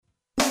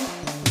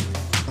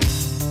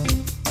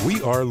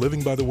We are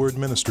Living by the Word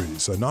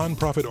Ministries, a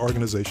nonprofit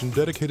organization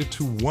dedicated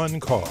to one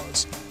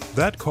cause.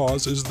 That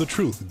cause is the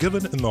truth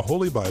given in the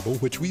Holy Bible,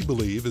 which we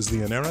believe is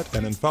the inerrant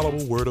and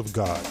infallible Word of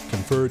God,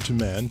 conferred to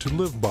man to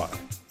live by.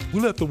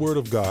 We let the Word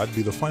of God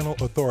be the final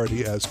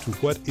authority as to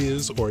what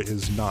is or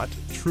is not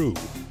true.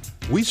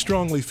 We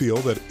strongly feel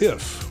that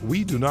if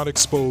we do not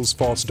expose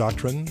false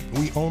doctrine,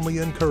 we only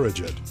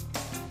encourage it.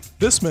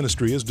 This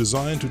ministry is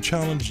designed to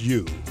challenge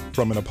you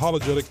from an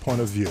apologetic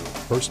point of view.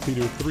 1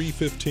 Peter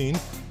 3:15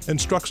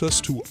 instructs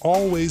us to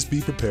always be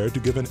prepared to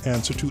give an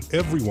answer to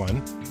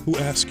everyone who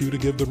asks you to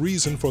give the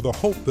reason for the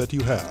hope that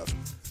you have.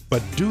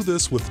 But do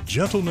this with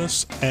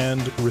gentleness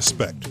and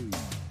respect.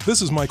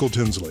 This is Michael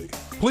Tinsley.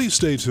 Please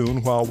stay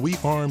tuned while we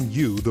arm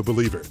you, the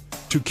believer,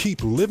 to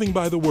keep living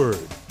by the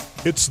Word.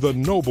 It's the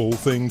noble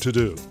thing to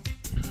do.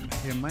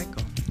 Here,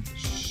 Michael.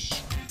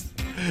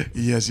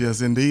 Yes,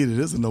 indeed. It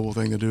is a noble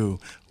thing to do.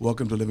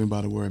 Welcome to Living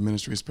by the Word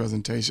Ministries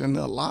presentation,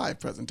 a live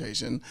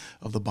presentation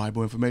of the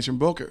Bible Information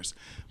Brokers.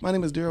 My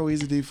name is Daryl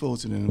Easy D.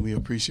 Fulton, and we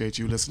appreciate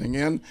you listening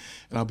in.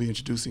 And I'll be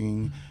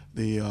introducing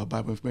the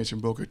Bible Information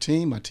Broker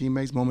team, my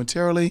teammates,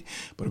 momentarily.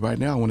 But right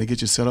now, I want to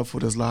get you set up for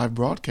this live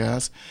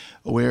broadcast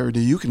where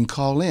you can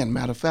call in.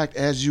 Matter of fact,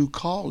 as you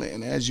call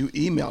in, as you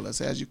email us,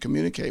 as you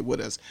communicate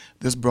with us,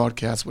 this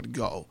broadcast would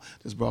go.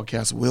 This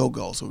broadcast will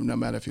go. So no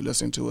matter if you're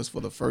listening to us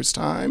for the first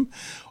time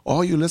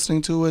or you're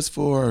listening to us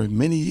for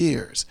many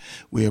years,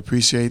 we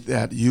appreciate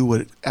that you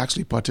would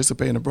actually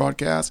participate in the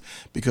broadcast,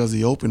 because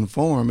the open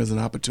forum is an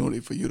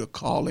opportunity for you to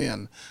call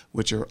in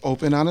with your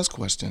open, honest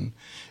question,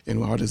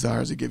 and our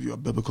desire is to give you a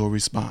biblical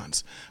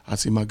response. I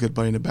see my good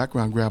buddy in the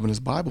background grabbing his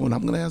Bible, and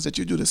I'm going to ask that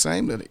you do the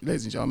same,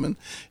 ladies and gentlemen.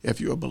 If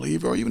you're a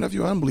believer, or even if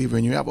you're an unbeliever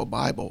and you have a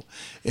Bible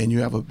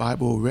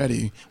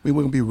ready, we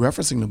will be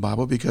referencing the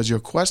Bible, because your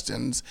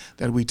questions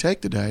that we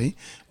take today,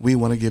 we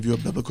want to give you a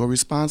biblical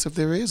response if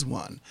there is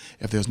one.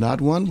 If there's not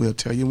one, we'll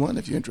tell you one.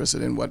 If you're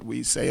interested in what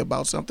we say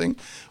about something,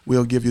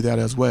 we'll give you that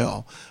as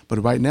well.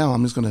 But right now,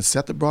 I'm just going to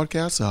set the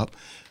broadcast up.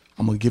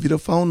 I'm going to give you the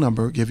phone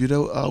number, give you the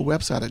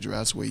website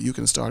address where you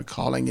can start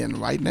calling in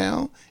right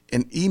now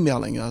and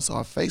emailing us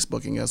or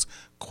Facebooking us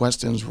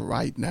questions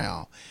right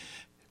now.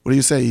 What do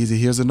you say, Easy?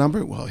 Here's the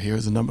number? Well,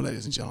 here's the number,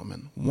 ladies and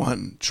gentlemen.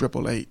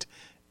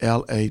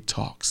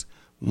 1-888-LA-TALKS.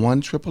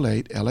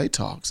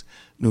 1-888-LA-TALKS.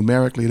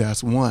 Numerically,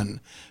 that's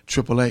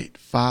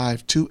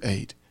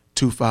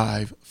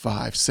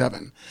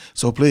 1-888-528-2557.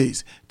 So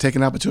please take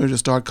an opportunity to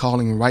start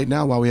calling right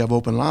now while we have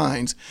open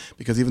lines,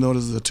 because even though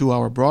this is a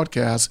 2-hour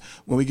broadcast,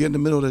 when we get in the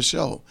middle of the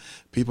show,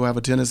 people have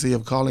a tendency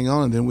of calling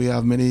on, and then we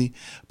have many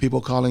people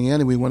calling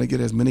in, and we want to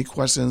get as many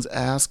questions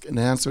asked and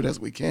answered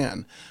as we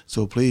can.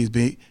 So please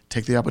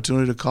take the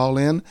opportunity to call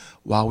in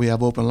while we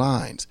have open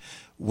lines.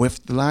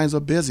 If the lines are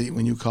busy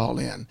when you call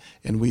in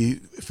and we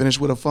finish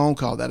with a phone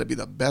call, that'd be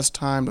the best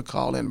time to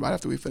call in, right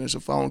after we finish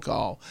a phone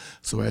call.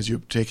 So as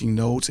you're taking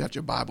notes, have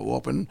your Bible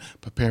open,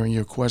 preparing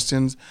your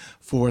questions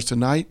for us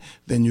tonight,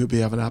 then you'll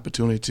have an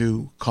opportunity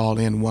to call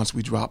in once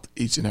we drop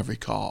each and every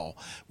call.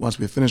 Once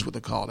we're finished with the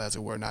call, as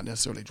it were, not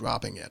necessarily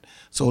dropping it.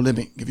 So let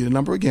me give you the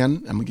number again.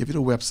 I'm going to give you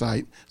the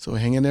website, so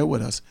hang in there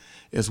with us.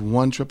 It's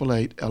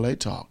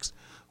 1-888-LA-TALKS,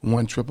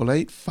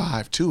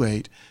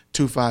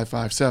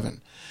 1-888-528-2557.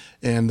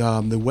 And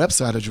the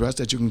website address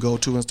that you can go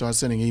to and start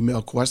sending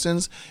email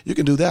questions. You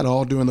can do that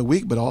all during the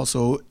week, but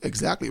also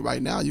exactly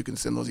right now you can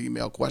send those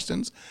email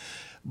questions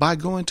by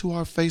going to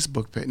our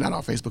Facebook page, not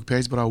our Facebook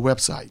page, but our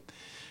website.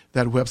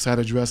 That website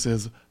address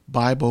is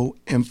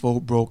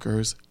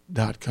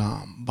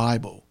BibleInfoBrokers.com,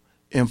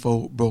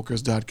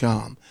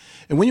 BibleInfoBrokers.com.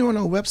 And when you're on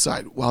our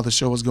website, while the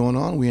show is going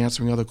on, we're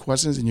answering other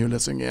questions and you're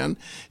listening in,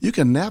 you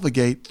can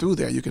navigate through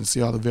there. You can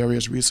see all the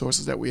various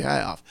resources that we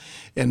have.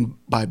 And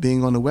by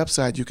being on the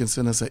website, you can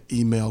send us an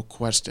email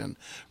question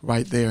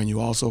right there. And you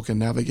also can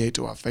navigate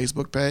to our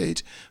Facebook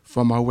page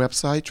from our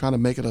website, trying to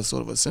make it a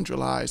sort of a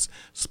centralized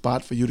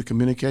spot for you to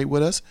communicate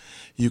with us.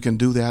 You can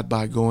do that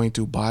by going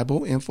to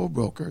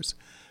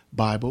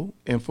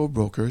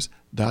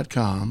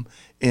BibleInfoBrokers.com,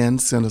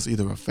 and send us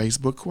either a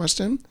Facebook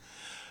question,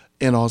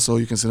 and also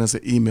you can send us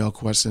an email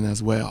question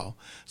as well.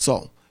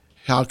 So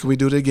how can we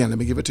do it again? Let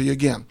me give it to you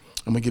again.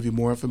 I'm going to give you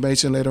more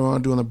information later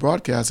on during the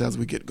broadcast as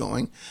we get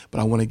going, but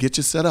I want to get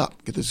you set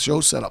up, get the show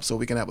set up so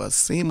we can have a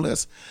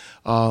seamless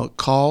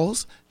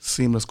calls,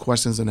 seamless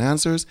questions and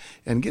answers,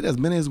 and get as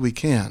many as we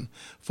can.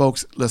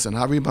 Folks, listen,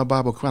 I read my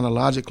Bible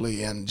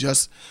chronologically, and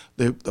just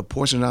the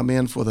portion I'm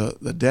in for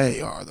the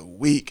day or the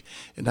week,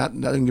 and not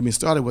even get me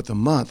started with the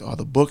month or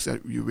the books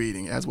that you're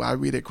reading. As I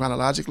read it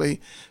chronologically,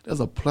 there's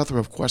a plethora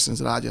of questions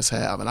that I just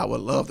have, and I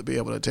would love to be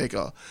able to take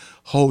a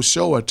whole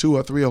show or 2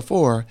 or 3 or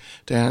 4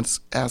 to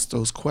ask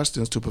those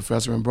questions to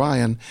Professor and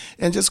Brian,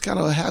 and just kind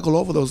of haggle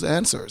over those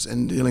answers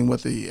and dealing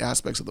with the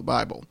aspects of the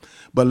Bible.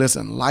 But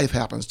listen, life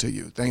happens to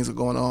you. Things are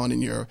going on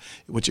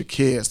with your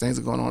kids. Things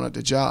are going on at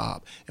the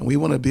job. And we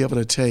want to be able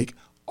to take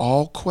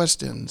all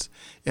questions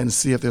and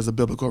see if there's a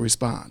biblical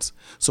response.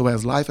 So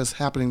as life is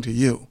happening to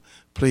you,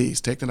 please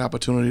take that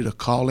opportunity to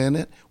call in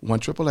at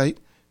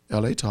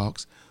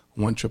 1-888-LA-TALKS,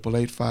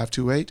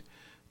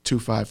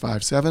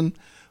 1-888-528-2557.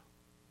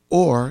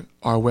 or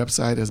our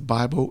website is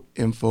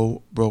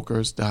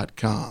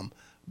BibleInfoBrokers.com.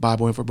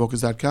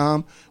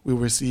 BibleInfoBrokers.com. We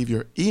will receive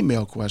your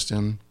email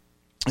question,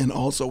 and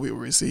also we will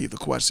receive the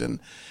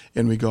question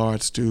in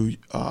regards to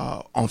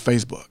on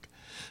Facebook.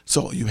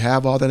 So you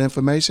have all that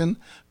information.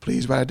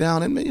 Please write it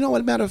down. And you know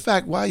what, matter of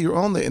fact, while you're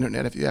on the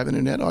internet, if you have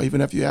internet, or even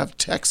if you have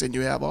text and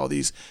you have all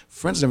these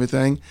friends and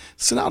everything,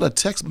 send out a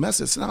text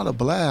message, send out a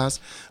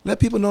blast. Let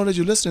people know that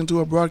you're listening to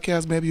a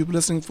broadcast maybe you've been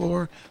listening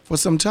for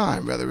some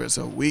time, whether it's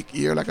a week,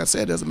 year. Like I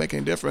said, it doesn't make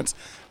any difference.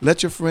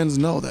 Let your friends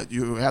know that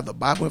you have the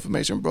Bible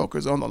Information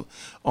Brokers on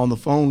the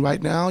phone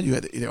right now.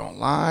 They're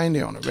online,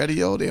 they're on the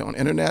radio, they're on the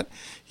internet.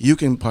 You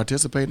can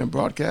participate in the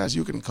broadcast.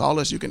 You can call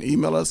us. You can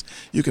email us.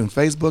 You can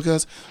Facebook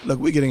us. Look,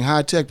 we're getting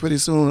high tech pretty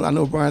soon. I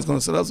know Brian's going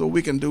to set up so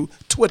we can do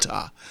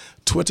Twitter,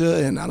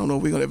 and I don't know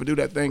if we're going to ever do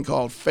that thing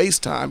called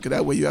FaceTime, because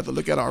that way you have to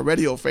look at our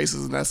radio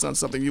faces, and that's not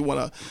something you want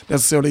to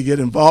necessarily get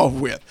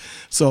involved with.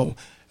 So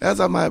as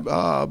my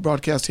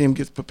broadcast team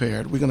gets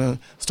prepared, we're going to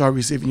start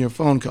receiving your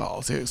phone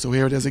calls. So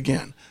here it is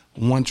again,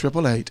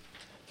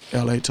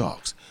 1-888-LA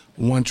Talks,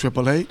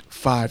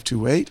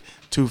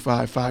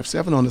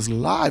 1-888-528-2557 on this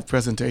live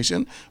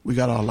presentation. We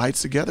got our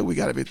lights together, we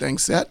got everything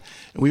set,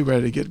 and we're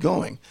ready to get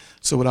going.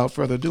 So without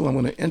further ado, I'm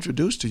going to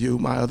introduce to you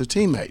my other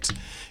teammates.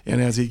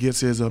 And as he gets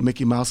his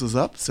Mickey Mouses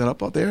set up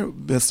there,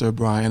 Mr.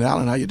 Brian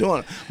Allen. How you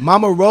doing?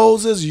 Mama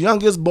Rose's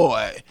youngest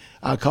boy,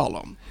 I call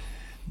him.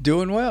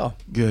 Doing well.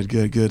 Good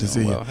to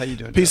see you. How you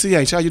doing?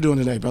 PCH, how you doing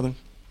today, brother?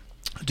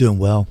 Doing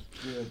well.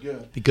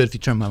 Good. Be good if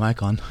you turn my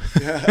mic on.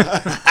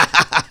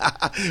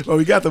 Well,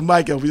 we got the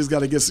mic up. We just got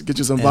to get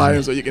you some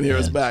volume so you can hear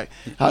us back.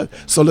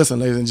 So listen,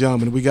 ladies and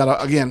gentlemen, we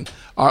got again.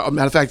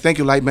 Matter of fact, thank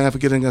you, Light Man, for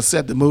getting us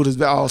set. The mood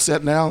is all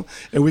set now,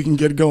 and we can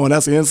get going.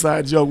 That's an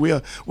inside joke.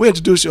 We'll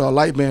introduce you, our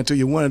Light Man, to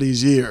you one of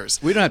these years.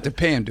 We don't have to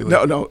pay him, do we?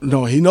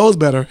 No. He knows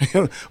better.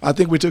 I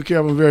think we took care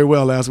of him very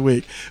well last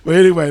week. But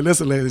anyway,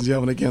 listen, ladies and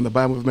gentlemen, again, the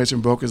Bible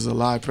Information Brokers is a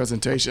live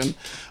presentation.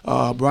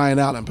 Brian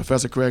Allen,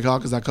 Professor Craig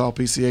Hawkins, I call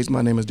PCH.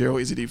 My name is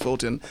Daryl E.Z.D.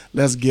 Fulton.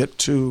 Let's get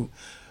to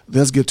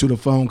the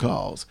phone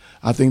calls.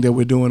 I think that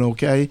we're doing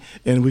okay,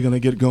 and we're going to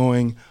get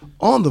going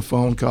on the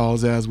phone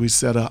calls as we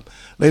set up.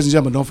 Ladies and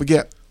gentlemen, don't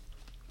forget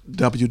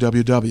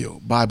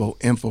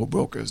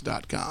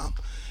www.BibleInfoBrokers.com.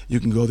 You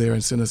can go there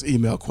and send us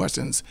email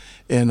questions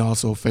and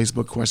also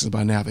Facebook questions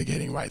by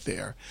navigating right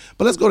there.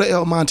 But let's go to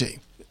El Monte,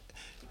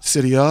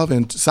 city of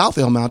and South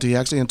El Monte,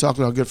 actually, and talk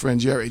to our good friend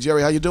Jerry.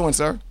 Jerry, how you doing,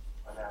 sir?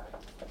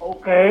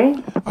 Okay.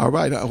 All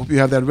right. I hope you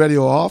have that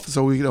radio off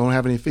so we don't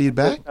have any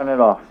feedback. Turn it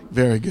off.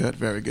 Very good.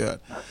 Jerry,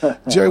 How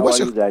are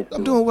you guys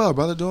I'm doing? doing well,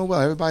 brother. Doing well.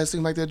 Everybody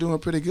seems like they're doing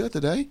pretty good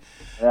today.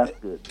 That's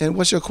good. And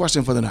what's your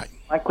question for the night?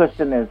 My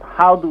question is,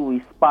 how do we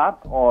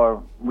spot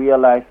or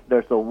realize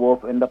there's a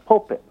wolf in the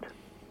pulpit?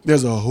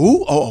 There's a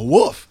who? Oh, a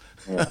wolf.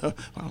 Yeah.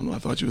 I don't know. I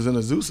thought you was in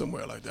a zoo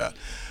somewhere like that.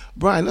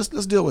 Brian, let's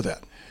deal with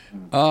that.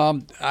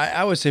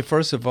 I would say,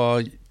 first of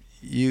all,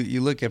 you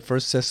look at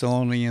 1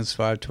 Thessalonians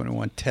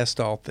 5:21, test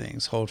all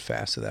things, hold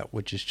fast to that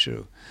which is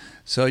true.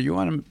 So you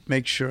want to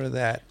make sure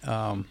that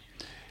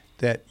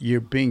that you're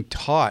being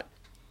taught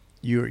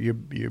you're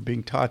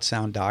being taught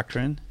sound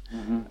doctrine.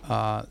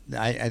 Mm-hmm.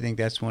 I think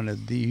that's one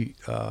of the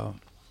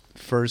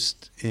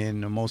first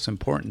and the most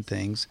important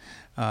things,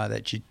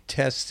 that you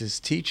test this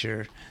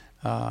teacher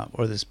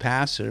or this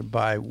pastor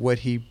by what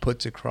he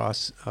puts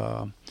across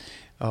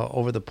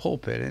over the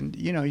pulpit. And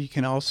you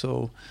can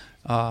also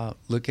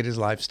look at his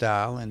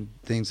lifestyle and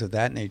things of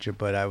that nature,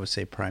 but I would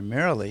say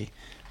primarily,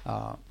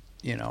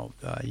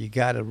 you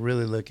got to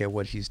really look at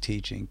what he's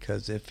teaching,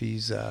 because if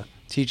he's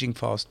teaching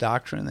false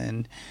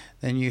doctrine,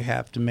 then you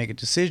have to make a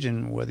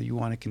decision whether you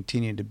want to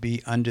continue to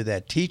be under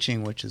that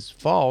teaching, which is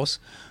false,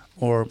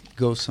 or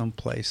go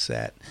someplace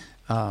that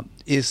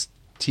is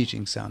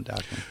teaching sound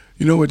doctrine.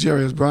 You know what,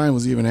 Jerry, as Brian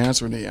was even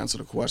answering, he answered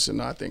the question,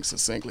 I think,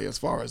 succinctly as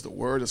far as the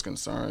word is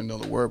concerned, the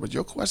word. But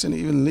your question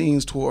even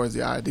leans towards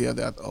the idea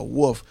that a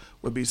wolf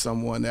would be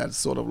someone that's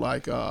sort of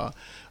like a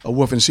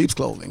wolf in sheep's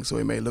clothing. So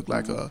he may look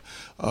like a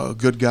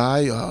good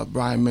guy.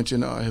 Brian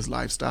mentioned his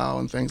lifestyle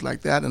and things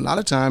like that. And a lot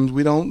of times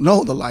we don't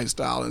know the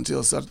lifestyle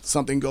until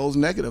something goes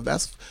negative.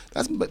 That's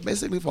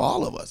basically for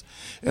all of us.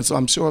 And so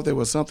I'm sure if there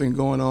was something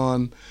going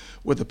on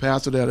with the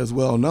pastor that is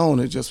well known,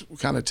 it just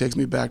kind of takes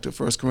me back to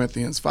 1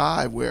 Corinthians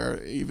 5,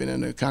 where even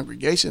in the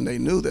congregation they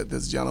knew that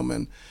this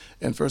gentleman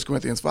in 1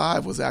 Corinthians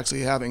 5 was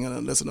actually having an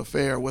illicit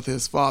affair with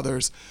his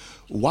father's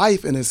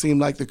wife, and it seemed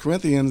like the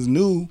Corinthians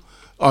knew,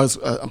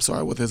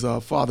 with his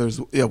father's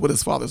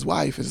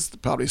wife, his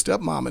probably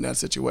stepmom in that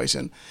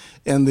situation,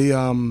 and the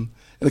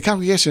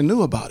congregation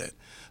knew about it.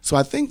 So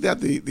I think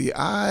that the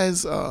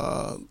eyes,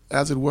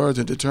 as it were,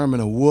 to determine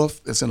a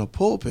wolf that's in a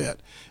pulpit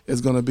is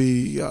going to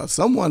be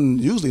someone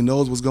usually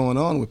knows what's going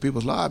on with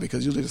people's lives,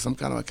 because usually there's some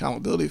kind of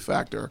accountability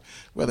factor,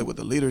 whether with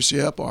the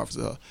leadership or if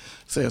it's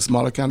say a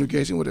smaller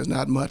congregation where there's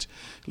not much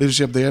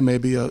leadership there,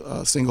 maybe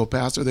a single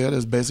pastor there.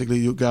 There's basically,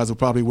 you guys are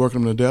probably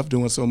working them to death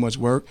doing so much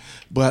work.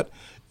 But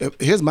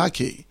here's my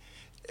key.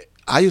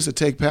 I used to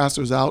take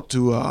pastors out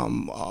to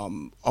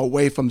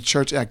away from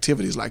church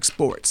activities like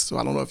sports. So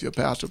I don't know if your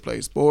pastor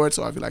plays sports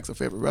or if he likes a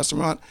favorite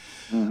restaurant.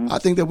 I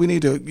think that we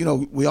need to,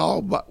 we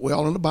all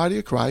in the body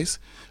of Christ.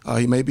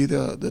 He may be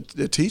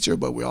the teacher,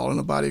 but we're all in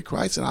the body of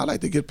Christ. And I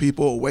like to get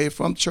people away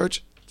from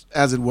church,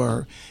 as it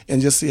were,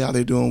 and just see how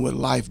they're doing with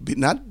life.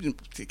 Not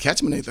to catch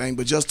them in anything,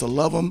 but just to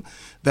love them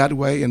that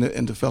way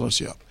and to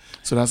fellowship.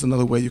 So that's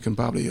another way you can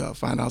probably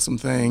find out some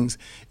things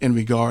in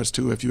regards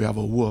to if you have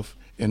a wolf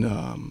in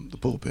the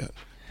pulpit.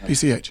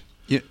 PCH.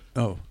 Yeah.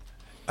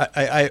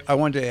 I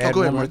wanted to add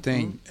go ahead, one more Mike.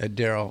 thing,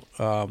 Daryl.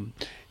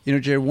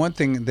 Jerry, one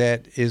thing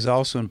that is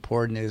also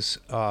important is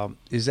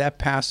that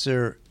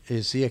pastor,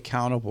 is he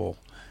accountable?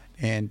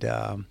 And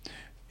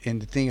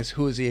the thing is,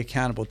 who is he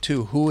accountable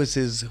to?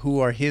 Who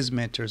are his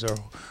mentors, or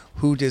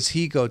who does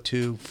he go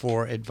to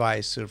for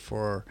advice or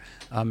for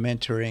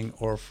mentoring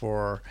or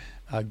for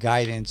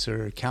guidance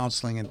or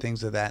counseling and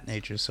things of that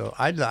nature? So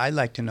I'd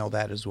like to know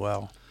that as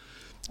well.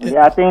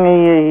 Yeah, I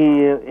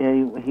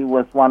think he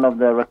was one of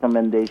the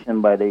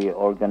recommendation by the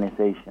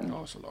organization.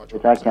 Oh, it's a large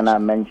Which I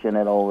cannot mention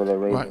it over the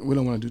radio. Right, we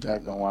don't want to do You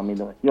that. don't want me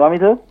to? You want me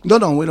to?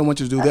 No, we don't want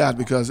you to do that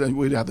because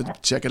we'd have to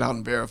check it out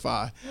and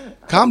verify.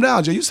 Calm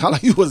down, Jay. You sound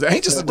like you was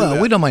anxious to do Well,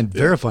 that. we don't mind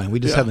verifying. We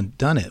just Yeah. haven't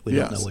done it. We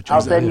Yes. don't know what I'll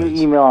your send you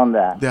is. email on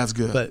that. That's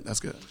good. But- That's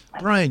good.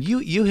 Brian,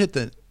 you hit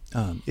the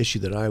issue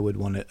that I would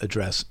want to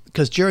address.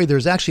 Because, Jerry,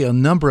 there's actually a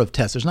number of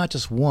tests. There's not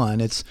just one.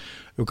 It's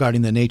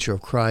regarding the nature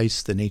of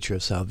Christ, the nature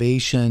of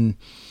salvation,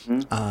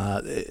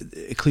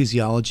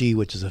 ecclesiology,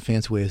 which is a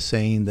fancy way of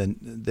saying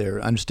their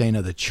understanding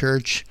of the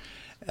church.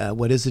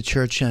 What is the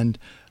church? And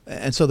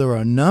so there are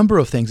a number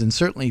of things, and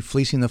certainly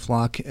fleecing the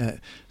flock.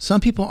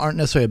 Some people aren't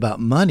necessarily about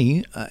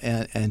money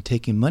and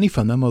taking money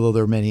from them, although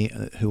there are many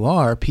who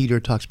are. Peter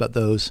talks about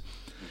those.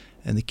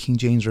 And the King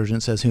James Version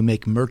says, who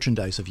make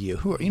merchandise of you,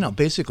 who are,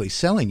 basically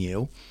selling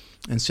you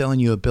and selling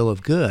you a bill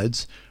of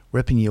goods,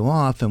 ripping you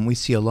off. And we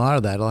see a lot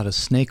of that, a lot of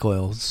snake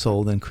oil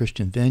sold in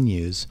Christian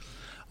venues,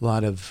 a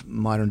lot of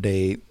modern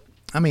day,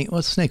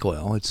 it's snake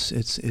oil.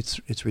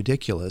 It's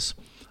ridiculous.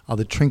 All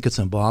the trinkets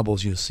and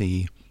baubles you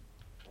see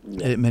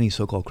at many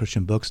so-called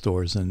Christian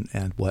bookstores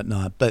and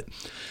whatnot. But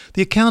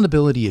the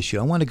accountability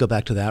issue, I want to go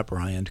back to that,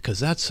 Brian, because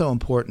that's so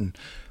important.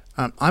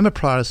 I'm a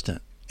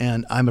Protestant.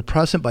 And I'm a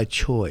Protestant by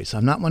choice.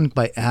 I'm not one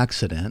by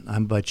accident.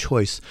 I'm by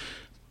choice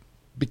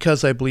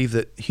because I believe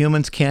that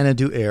humans can and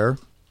do err.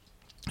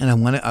 And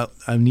I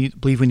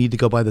believe we need to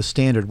go by the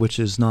standard, which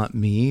is not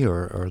me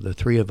or the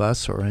three of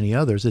us or any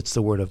others. It's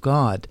the Word of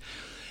God.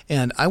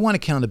 And I want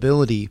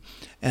accountability.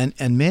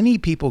 And many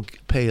people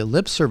pay a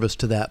lip service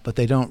to that, but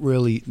they don't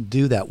really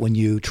do that. When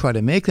you try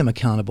to make them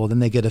accountable, then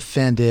they get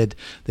offended.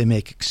 They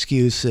make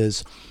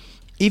excuses.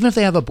 Even if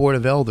they have a board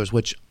of elders,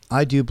 which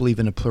I do believe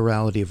in a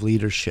plurality of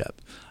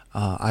leadership.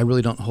 I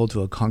really don't hold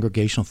to a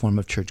congregational form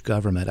of church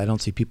government. I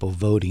don't see people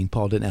voting.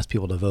 Paul didn't ask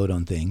people to vote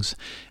on things.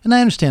 And I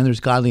understand there's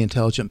godly,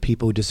 intelligent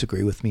people who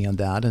disagree with me on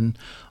that, and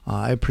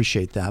I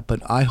appreciate that.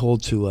 But I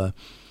hold to a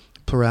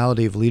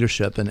plurality of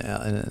leadership and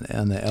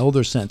the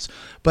elder sense.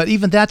 But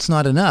even that's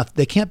not enough.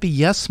 They can't be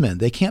yes men.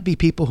 They can't be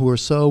people who are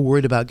so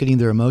worried about getting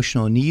their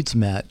emotional needs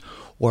met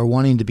or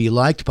wanting to be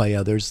liked by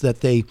others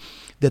that they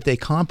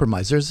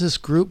compromise. There's this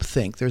group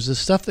think. There's this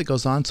stuff that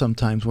goes on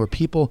sometimes where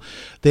people,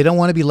 they don't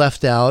want to be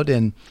left out,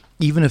 and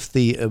even if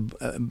the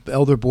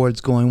elder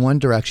board's going one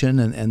direction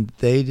and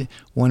they,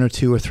 one or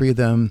two or three of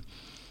them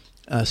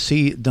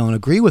don't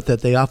agree with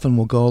it, they often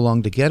will go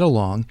along to get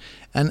along,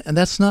 and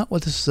that's not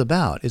what this is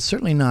about. It's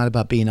certainly not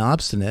about being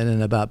obstinate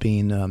and about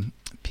being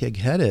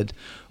pig-headed,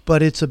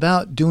 but it's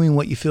about doing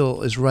what you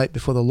feel is right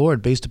before the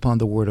Lord based upon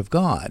the Word of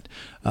God.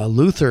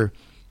 Luther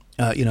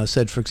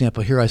said, for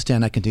example, "Here I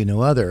stand, I can do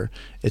no other."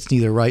 It's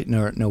neither right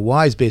nor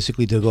wise,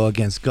 basically, to go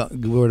against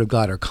the Word of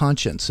God or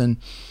conscience. And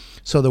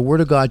so the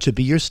Word of God should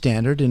be your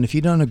standard, and if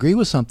you don't agree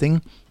with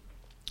something,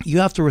 you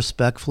have to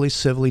respectfully,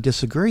 civilly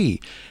disagree.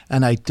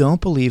 And I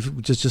don't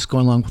believe just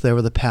going along with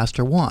whatever the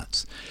pastor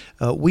wants.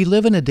 We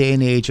live in a day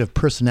and age of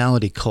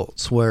personality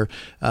cults where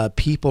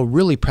people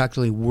really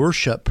practically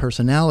worship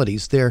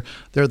personalities. Their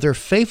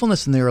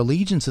faithfulness and their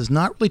allegiance is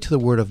not really to the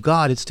Word of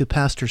God, it's to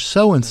Pastor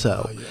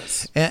so-and-so.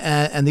 Yes.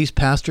 And these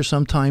pastors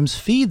sometimes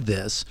feed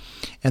this,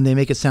 and they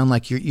make it sound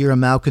like you're a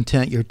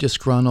malcontent, you're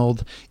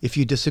disgruntled if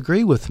you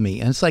disagree with me.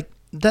 And it's like,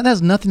 that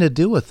has nothing to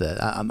do with it.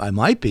 I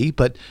might be,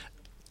 but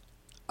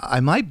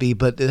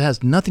it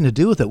has nothing to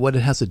do with it. What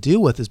it has to do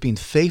with is being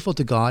faithful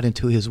to God and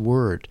to His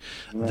Word.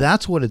 Right.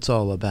 That's what it's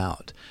all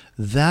about.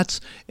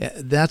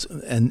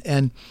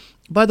 And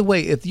by the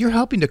way, if you're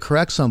helping to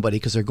correct somebody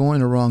because they're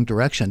going the wrong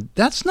direction,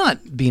 that's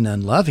not being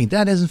unloving.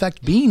 That is, in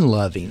fact, being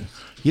loving.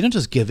 You don't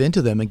just give in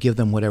to them and give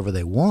them whatever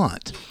they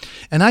want.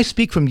 And I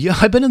speak from,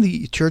 I've been in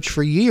the church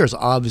for years,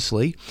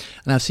 obviously,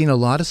 and I've seen a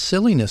lot of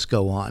silliness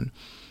go on.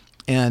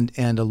 And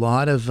a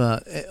lot of,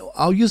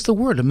 I'll use the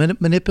word,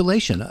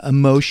 manipulation,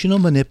 emotional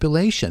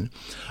manipulation.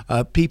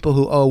 People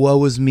who,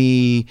 woe is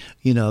me,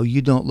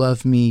 you don't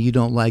love me, you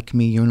don't like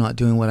me, you're not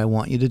doing what I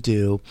want you to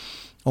do.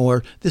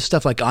 Or this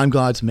stuff like, I'm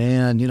God's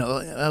man,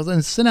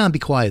 then sit down and be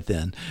quiet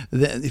then.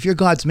 If you're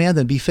God's man,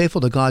 then be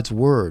faithful to God's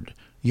word.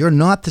 You're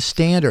not the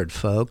standard,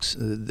 folks.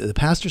 The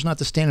pastor's not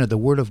the standard. The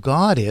Word of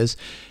God is,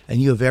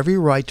 and you have every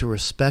right to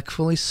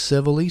respectfully,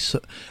 civilly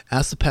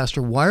ask the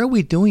pastor, why are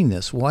we doing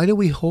this? Why do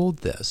we hold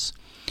this?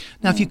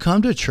 Now, if you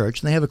come to a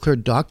church and they have a clear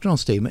doctrinal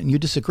statement and you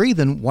disagree,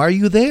 then why are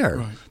you there?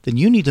 Right. Then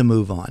you need to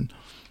move on.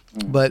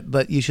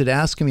 But you should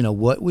ask them,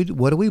 what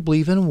do we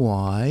believe and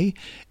why?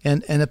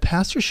 And a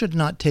pastor should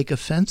not take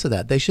offense to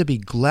that. They should be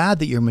glad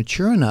that you're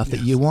mature enough that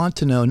you want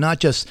to know,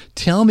 not just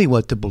tell me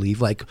what to believe,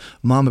 like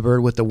Mama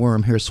Bird with the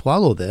worm, here,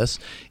 swallow this.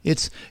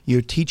 It's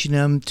you're teaching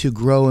them to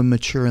grow and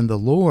mature in the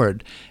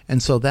Lord.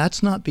 And so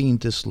that's not being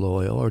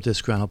disloyal or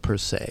disgruntled per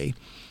se.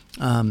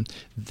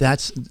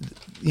 This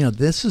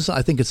is,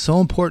 I think it's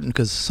so important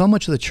because so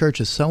much of the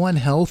church is so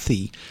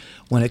unhealthy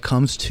when it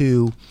comes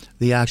to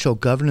the actual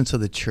governance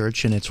of the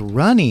church and its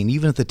running.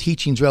 Even if the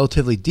teaching's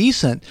relatively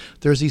decent,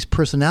 there's these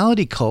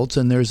personality cults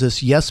and there's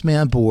this yes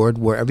man board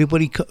where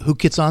everybody who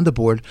gets on the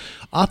board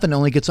often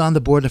only gets on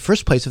the board in the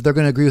first place if they're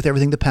going to agree with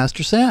everything the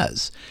pastor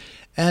says.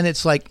 And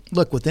it's like,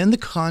 look, within the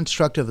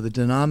construct of the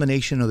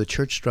denomination or the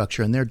church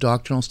structure and their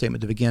doctrinal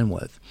statement to begin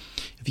with,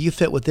 if you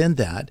fit within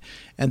that,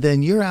 and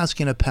then you're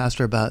asking a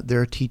pastor about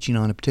their teaching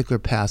on a particular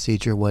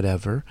passage or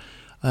whatever,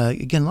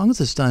 again, as long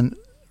as it's done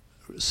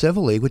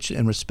civilly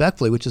and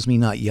respectfully, which is me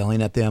not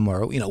yelling at them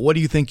or, what do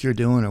you think you're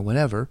doing or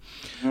whatever,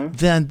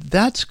 then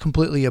that's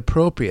completely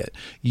appropriate.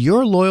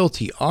 Your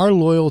loyalty, our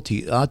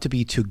loyalty ought to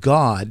be to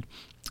God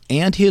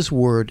and His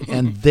Word,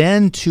 and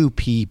then to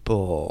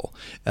people,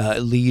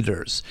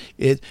 leaders.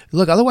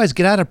 Otherwise,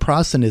 get out of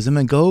Protestantism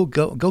and go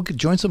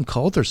join some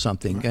cult or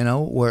something.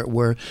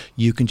 Where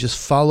you can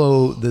just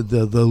follow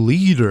the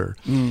leader.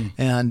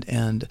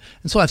 And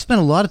so I've spent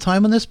a lot of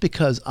time on this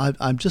because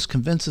I'm just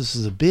convinced this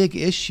is a big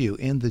issue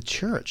in the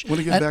church. When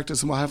we get back to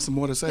some, I have some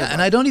more to say. Yeah,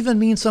 and I don't even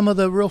mean some of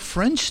the real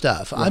fringe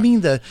stuff. Right. I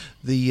mean the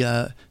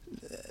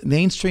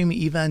mainstream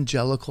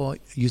evangelical,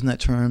 using that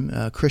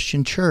term,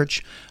 Christian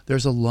church.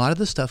 There's a lot of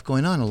the stuff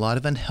going on, a lot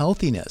of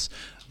unhealthiness.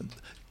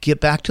 Get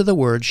back to the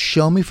Word.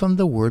 Show me from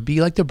the Word. Be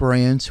like the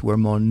Bereans, who are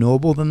more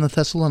noble than the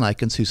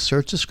Thessalonians, who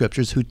searched the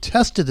Scriptures, who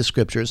tested the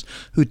Scriptures,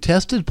 who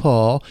tested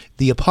Paul,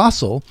 the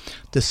apostle,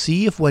 to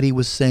see if what he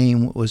was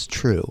saying was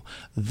true.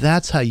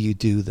 That's how you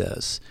do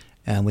this.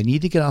 And we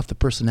need to get off the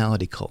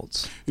personality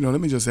cults. Let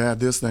me just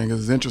add this thing.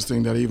 It's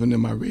interesting that even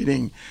in my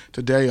reading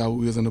today, I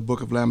was in the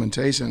book of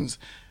Lamentations.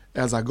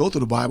 As I go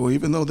through the Bible,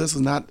 even though this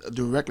is not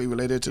directly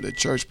related to the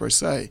church per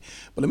se,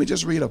 but let me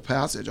just read a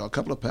passage, or a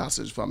couple of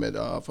passages from it,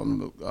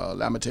 from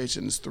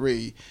Lamentations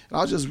 3. And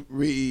I'll just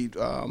read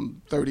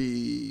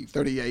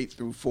 38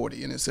 through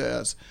 40. And it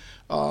says,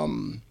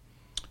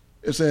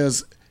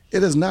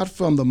 it is not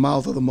from the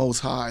mouth of the Most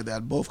High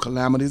that both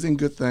calamities and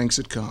good things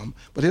should come.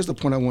 But here's the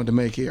point I wanted to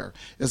make here.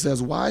 It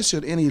says, why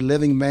should any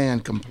living man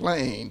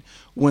complain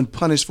when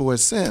punished for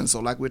his sins? So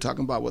like we're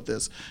talking about with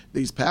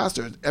these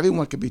pastors,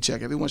 everyone could be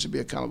checked. Everyone should be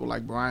accountable,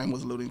 like Brian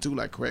was alluding to,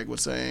 like Craig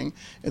was saying.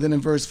 And then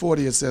in verse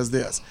 40, it says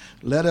this,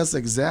 let us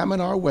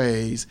examine our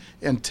ways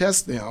and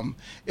test them,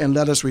 and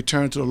let us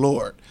return to the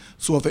Lord.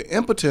 So if the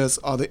impetus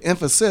or the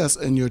emphasis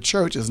in your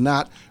church is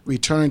not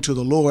return to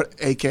the Lord,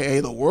 a.k.a.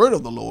 the word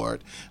of the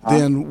Lord,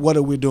 then what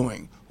are we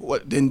doing?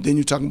 Then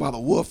you're talking about a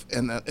wolf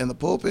in the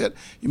pulpit.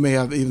 You may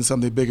have even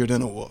something bigger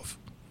than a wolf.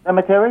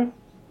 Cemetery?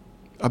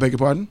 I beg your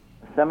pardon?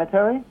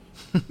 Cemetery?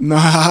 No,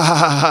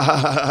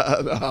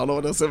 I don't know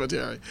the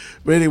cemetery.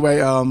 But anyway,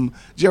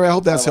 Jerry, I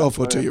hope that's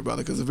helpful to you,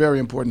 brother, because it's a very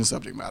important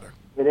subject matter.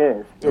 It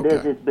is. It Okay.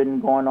 is. It's been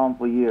going on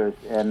for years,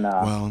 and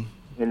the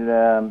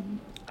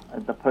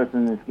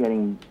person is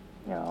getting,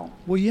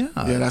 Well, yeah.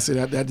 Yeah, that's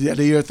it. That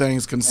the ear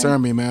things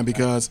concern me, man,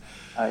 because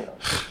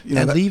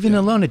leaving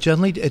alone,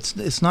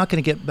 it's not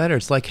going to get better.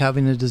 It's like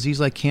having a disease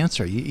like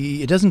cancer.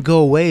 It doesn't go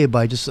away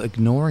by just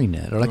ignoring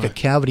it, or like a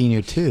cavity in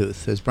your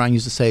tooth, as Brian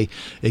used to say,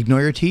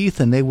 ignore your teeth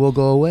and they will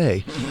go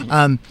away.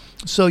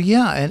 So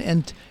yeah,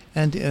 and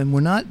we're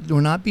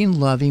not being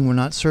loving. We're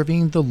not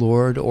serving the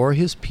Lord or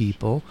His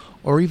people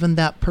or even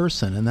that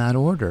person in that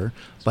order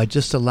by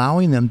just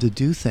allowing them to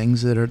do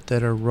things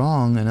that are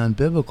wrong and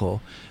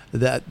unbiblical.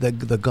 That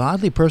the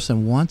godly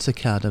person wants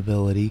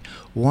accountability,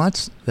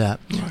 wants that.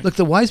 Right. Look,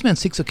 the wise man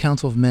seeks the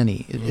counsel of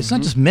many. It's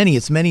not just many;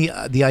 it's many.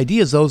 The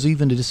idea is those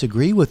even to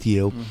disagree with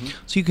you,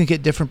 so you can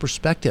get different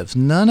perspectives.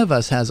 None of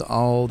us has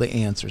all the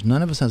answers.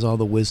 None of us has all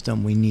the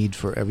wisdom we need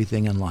for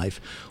everything in life.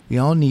 We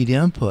all need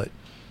input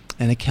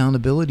and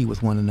accountability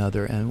with one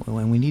another, and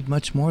we need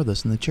much more of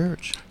this in the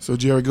church. So,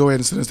 Jerry, go ahead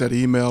and send us that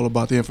email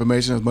about the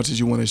information as much as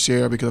you want to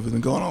share, because it's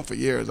been going on for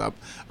years. I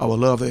would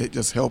love to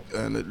just help,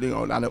 and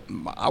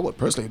I would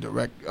personally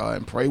direct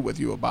and pray with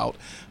you about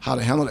how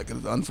to handle it,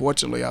 because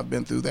unfortunately I've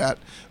been through that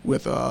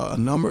with a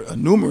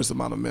numerous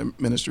amount of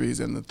ministries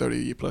in the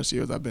 30-plus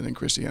years I've been in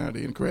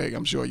Christianity. And Craig,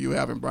 I'm sure you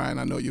have, and Brian,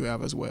 I know you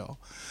have as well.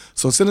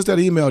 So send us that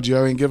email,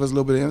 Jerry, and give us a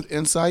little bit of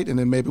insight, and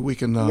then maybe we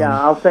can...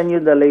 I'll send you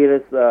the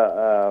latest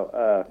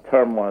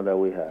turmoil that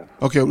we have.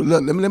 Okay,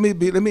 well,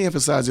 let me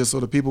emphasize this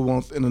so the people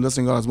in the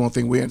listening audience won't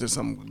think we're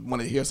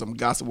want to hear some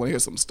gossip, want to hear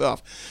some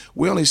stuff.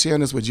 We're only sharing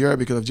this with Jerry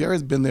because if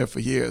Jerry's been there for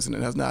years and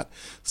it has not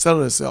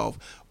settled itself,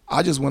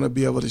 I just want to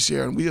be able to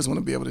share, and we just want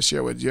to be able to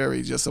share with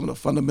Jerry just some of the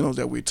fundamentals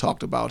that we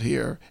talked about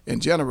here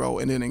in general,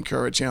 and then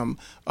encourage him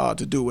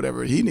to do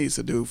whatever he needs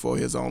to do for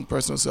his own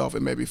personal self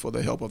and maybe for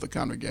the help of the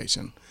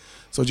congregation.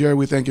 So, Jerry,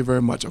 we thank you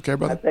very much. Okay,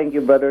 brother? Thank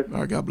you, brother. All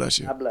right, God bless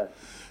you. God bless.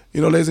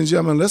 You know, ladies and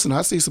gentlemen, listen,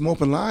 I see some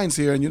open lines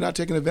here, and you're not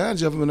taking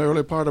advantage of them in the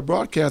early part of the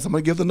broadcast. I'm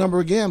going to give the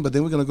number again, but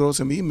then we're going to go to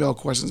some email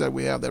questions that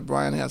we have that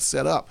Brian has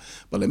set up.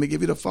 But let me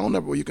give you the phone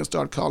number where you can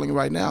start calling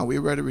right now.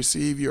 We're ready to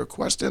receive your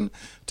question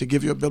to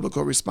give you a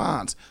biblical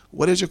response.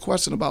 What is your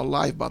question about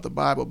life, about the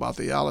Bible, about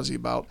theology,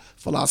 about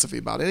philosophy,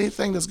 about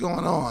anything that's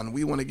going on?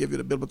 We want to give you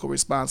the biblical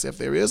response if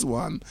there is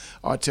one,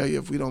 or tell you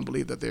if we don't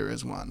believe that there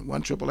is one.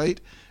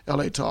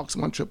 1-888-LA Talks,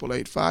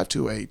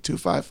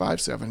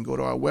 1-888-528-2557. Go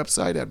to our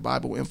website at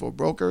Bible Info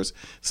Brokers.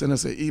 Send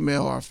us an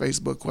email or a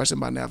Facebook question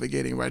by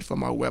navigating right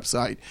from our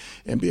website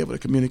and be able to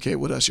communicate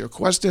with us your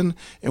question,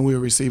 and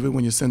we'll receive it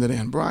when you send it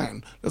in.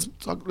 Brian, let's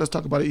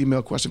talk about an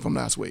email question from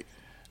last week.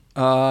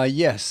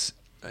 Yes,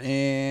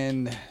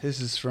 and this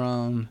is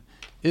from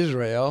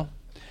Israel.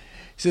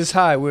 He says,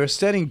 "Hi, we're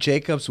studying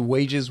Jacob's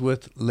wages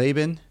with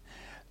Laban.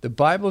 The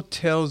Bible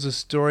tells the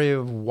story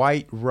of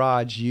white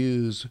rods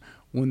used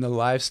when the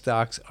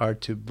livestock are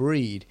to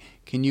breed.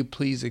 Can you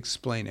please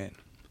explain it?"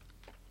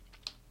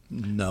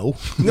 No.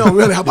 No,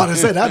 really, how about I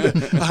say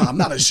that? I'm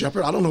not a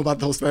shepherd. I don't know about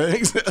those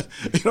things.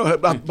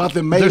 About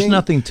the mating. There's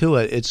nothing to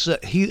it. It's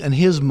he in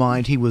his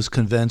mind, he was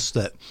convinced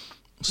that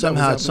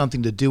somehow it's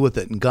something to do with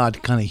it, and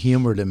God kind of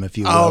humored him, if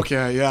you will. Oh,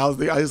 okay, yeah, I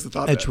used to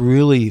thought It's that.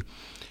 really,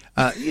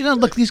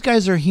 look, these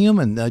guys are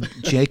human.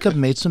 Jacob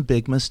made some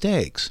big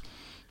mistakes.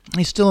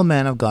 He's still a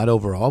man of God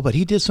overall, but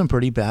he did some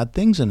pretty bad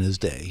things in his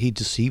day. He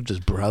deceived his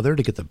brother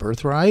to get the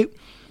birthright,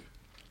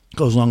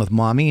 goes along with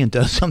mommy and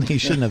does something he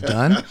shouldn't have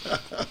done.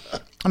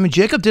 I mean,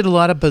 Jacob did a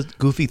lot of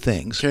goofy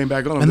things. Came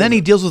back on him, and then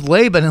didn't he deals with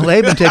Laban, and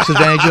Laban takes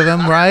advantage of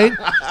him, right?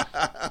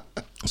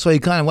 So he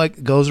kind of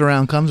like goes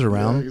around, comes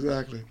around. Yeah,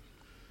 exactly.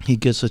 He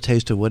gets a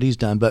taste of what he's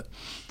done, but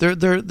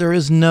there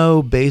is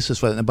no basis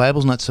for it. The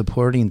Bible's not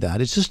supporting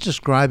that. It's just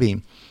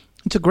describing.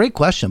 It's a great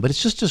question, but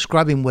it's just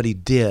describing what he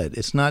did.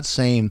 It's not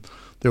saying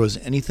there was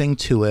anything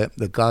to it,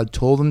 that God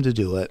told him to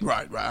do it.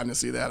 Right. I didn't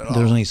see that at all.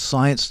 There's any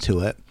science to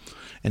it.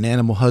 In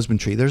animal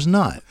husbandry, there's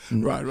not.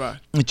 Right.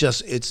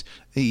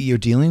 You're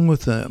dealing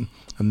with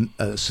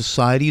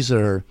societies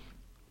that are,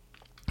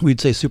 we'd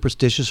say,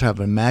 superstitious, or have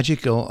a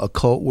magical,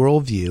 occult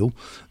worldview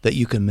that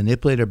you can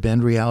manipulate or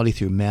bend reality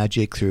through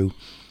magic, through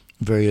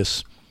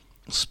various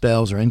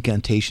spells or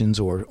incantations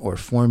or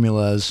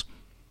formulas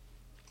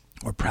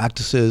or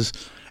practices.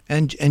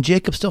 And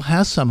Jacob still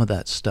has some of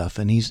that stuff,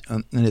 and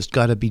it's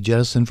got to be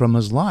jettisoned from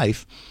his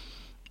life.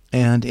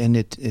 And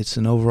it's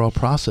an overall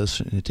process,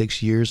 and it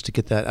takes years to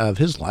get that out of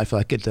his life,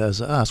 like it does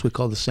us. We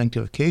call this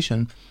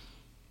sanctification.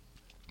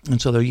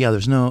 And so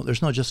there's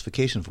no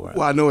justification for it.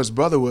 Well, I know his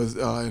brother was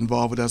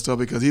involved with that stuff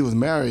because he was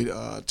married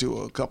to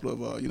a couple of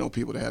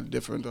people that had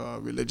different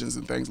religions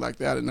and things like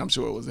that, and I'm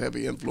sure it was a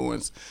heavy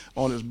influence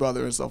on his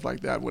brother and stuff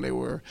like that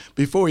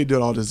before he did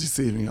all this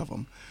deceiving of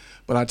them.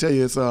 But I tell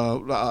you, it's I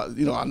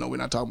know we're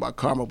not talking about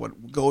karma,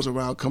 but goes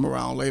around, come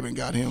around. Laban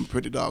got him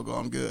pretty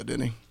doggone good,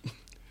 didn't he?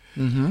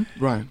 Mm-hmm.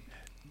 Right.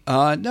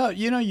 No,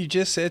 you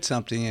just said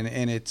something,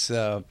 and it's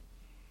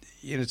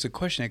it's a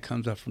question that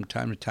comes up from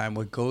time to time.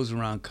 What goes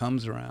around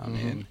comes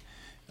around,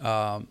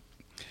 and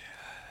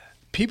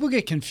people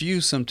get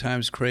confused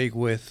sometimes, Craig,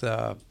 with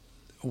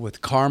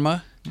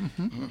karma,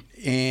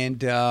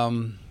 and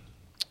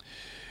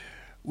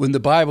when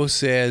the Bible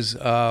says,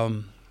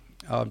 I'm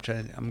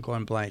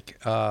going blank.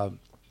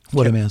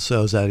 What a man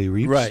sows, that he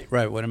reaps.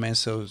 Right. What a man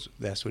sows,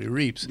 that's what he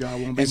reaps.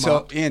 God won't be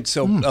mocked. mocked.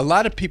 So a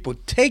lot of people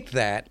take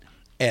that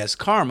as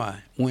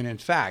karma when in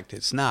fact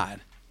it's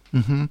not.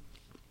 Mm-hmm.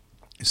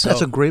 So,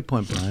 that's a great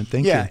point, Brian.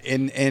 Thank you. Yeah,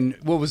 and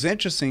what was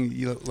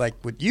interesting, like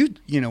with you,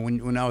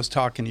 when I was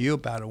talking to you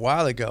about it a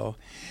while ago,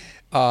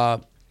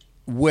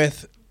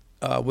 with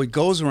what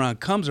goes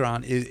around comes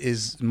around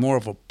is more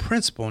of a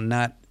principle,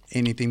 not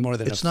anything more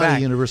than it's a fact. It's not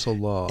a universal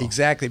law.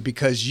 Exactly,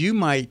 because you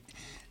might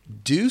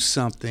do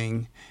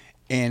something,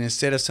 and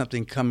instead of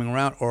something coming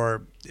around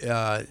or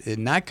it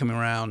not coming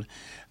around,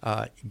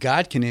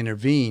 God can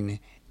intervene,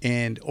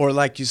 or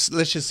like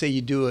let's just say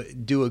you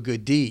do a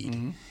good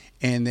deed,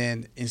 and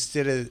then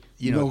instead of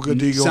no good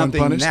deed go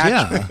something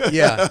unpunished.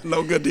 yeah,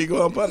 no good deed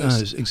go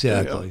unpunished.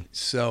 Exactly. Yeah.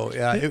 So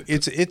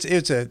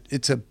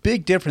it's a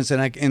big difference,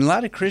 and a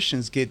lot of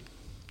Christians get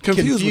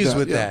confused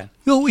with that.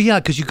 Well, yeah,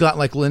 because you got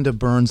like Linda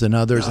Burns and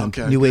others and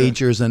New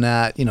Agers and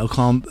that,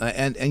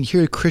 and you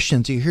hear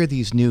Christians, you hear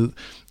these New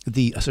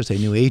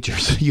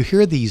Agers, you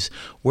hear these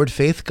word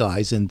faith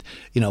guys, and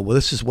well,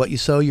 this is what you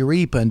sow, you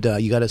reap, and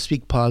you got to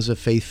speak positive,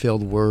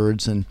 faith-filled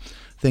words and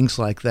things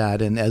like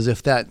that, and as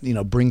if that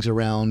brings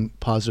around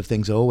positive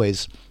things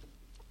always.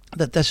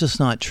 That's just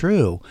not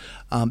true.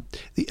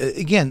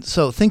 Again,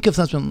 so think of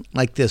something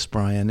like this,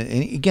 Brian.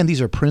 And again,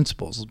 these are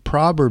principles.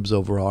 Proverbs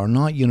overall are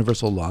not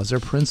universal laws, they're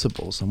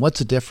principles. And what's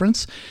the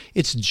difference?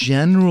 It's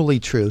generally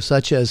true,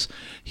 such as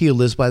he who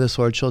lives by the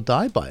sword shall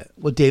die by it.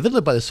 Well, David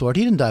lived by the sword.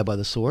 He didn't die by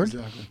the sword.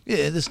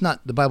 Exactly.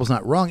 The Bible's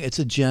not wrong. It's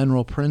a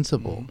general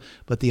principle.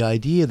 But the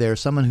idea there,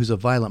 someone who's a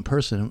violent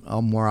person,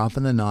 more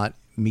often than not,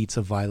 meets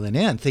a violent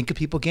end. Think of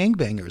people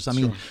gangbangers. I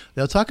mean,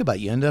 they'll talk about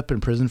you end up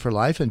in prison for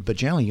life, but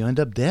generally you end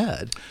up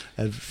dead,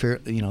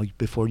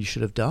 before you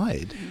should have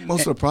died.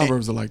 Most of the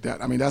Proverbs are like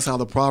that. I mean, that's how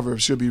the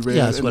Proverbs should be read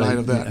that's in what light I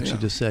of that. actually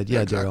just said.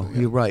 Yeah, Exactly, Daryl,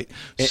 you're right.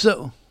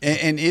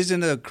 And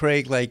isn't it,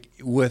 Craig, like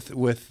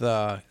with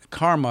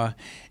karma,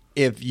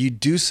 if you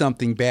do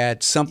something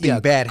bad,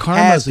 bad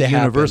karma has is to a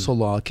happen. universal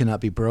law, cannot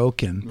be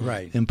broken.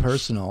 Right.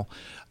 Impersonal.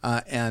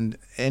 And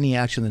any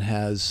action that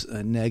has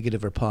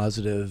negative or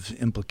positive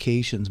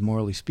implications,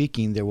 morally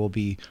speaking, there will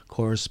be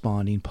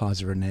corresponding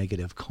positive or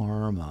negative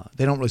karma.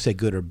 They don't really say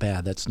good or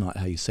bad. That's not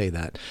how you say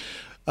that.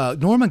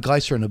 Norman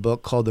Geisler, in a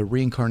book called The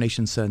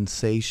Reincarnation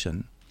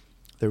Sensation,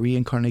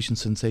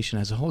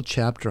 has a whole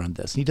chapter on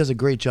this. And he does a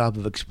great job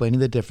of explaining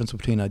the difference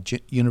between a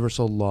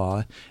universal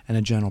law and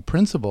a general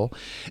principle.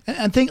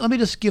 And let me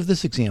just give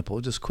this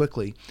example just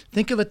quickly.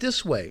 Think of it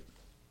this way.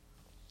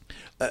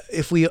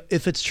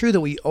 If it's true that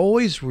we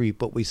always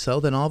reap what we sow,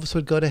 then all of us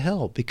would go to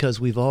hell,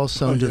 because we've all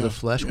sown to the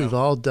flesh. We've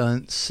all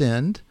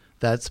sinned.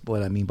 That's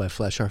what I mean by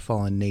flesh, our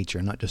fallen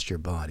nature, not just your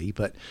body,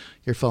 but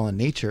your fallen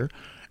nature,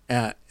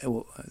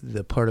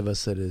 the part of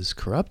us that is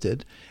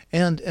corrupted.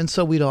 And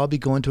so we'd all be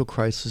going to a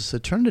crisis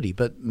eternity,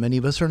 but many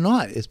of us are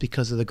not. It's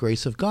because of the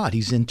grace of God.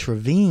 He's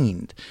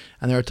intervened.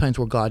 And there are times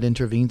where God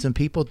intervenes and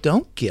people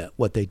don't get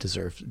what they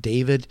deserve.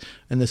 David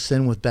and the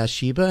sin with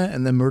Bathsheba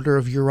and the murder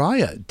of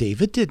Uriah.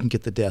 David didn't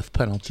get the death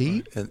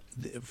penalty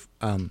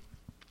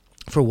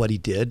for what he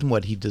did and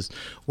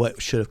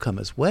what should have come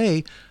his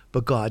way.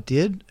 But God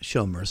did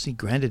show mercy.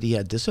 Granted, he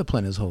had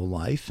discipline his whole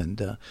life,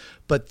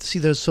 but see,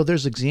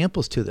 there's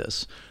examples to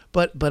this.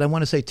 But I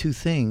want to say two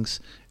things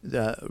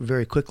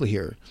very quickly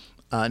here.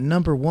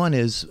 Number one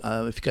is,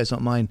 if you guys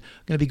don't mind,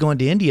 I'm going to be going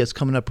to India. It's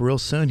coming up real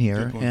soon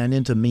here, and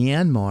into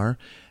Myanmar.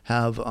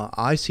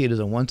 I see it as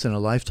a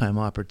once-in-a-lifetime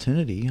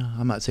opportunity.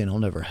 I'm not saying it'll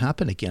never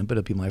happen again, but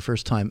it'll be my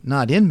first time,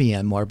 not in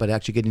Myanmar, but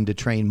actually getting to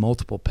train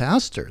multiple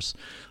pastors.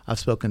 I've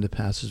spoken to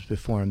pastors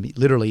before,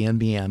 literally in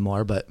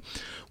Myanmar, but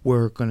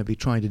we're going to be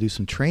trying to do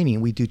some training.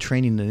 We do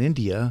training in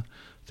India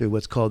through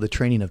what's called the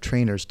Training of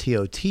Trainers,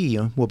 TOT.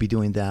 We'll be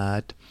doing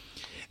that,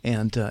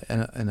 and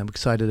I'm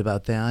excited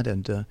about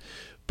that.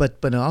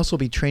 But I'll also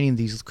be training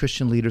these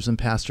Christian leaders and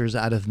pastors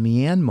out of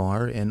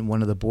Myanmar in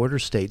one of the border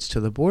states to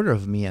the border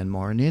of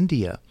Myanmar in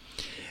India.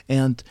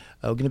 And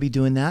we're going to be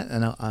doing that.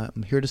 And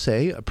I'm here to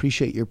say,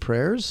 appreciate your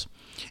prayers.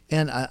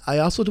 And I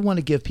also do want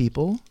to give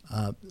people,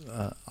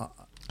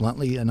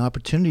 bluntly, an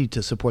opportunity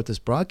to support this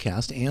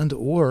broadcast and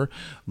or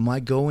my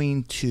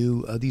going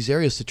to these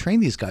areas to train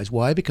these guys.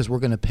 Why? Because we're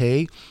going to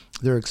pay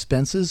their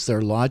expenses,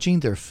 their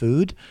lodging, their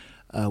food.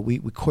 We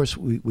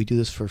do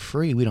this for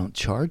free. We don't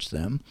charge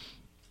them.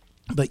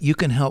 But you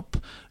can help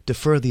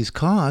defer these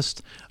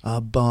costs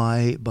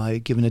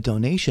by giving a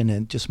donation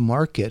and just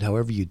mark it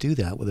however you do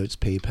that, whether it's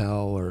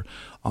PayPal or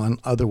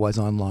otherwise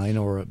online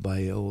or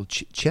by old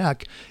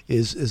check,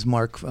 is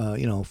mark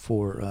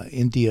for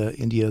India,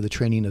 the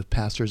training of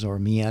pastors, or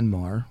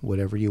Myanmar,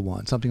 whatever you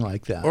want, something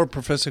like that. Or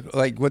Professor,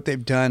 like what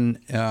they've done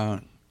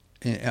on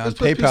Just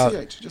PayPal. put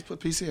PCH. Just put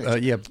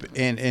PCH.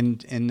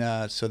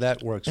 And so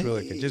that works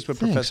really good. Just put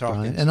Thanks, Professor Brian.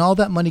 Hawkins. And all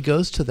that money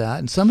goes to that.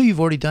 And some of you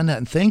have already done that,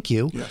 and thank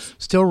you. Yes.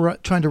 Still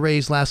trying to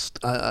raise. Last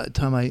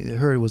time I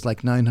heard it was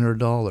like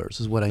 $900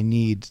 is what I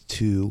need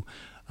to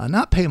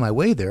not pay my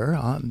way there.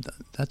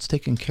 That's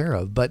taken care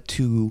of. But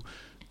to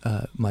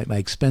my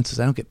expenses,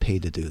 I don't get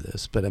paid to do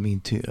this, but I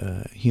mean,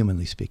 to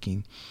humanly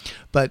speaking,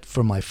 but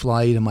for my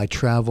flight and my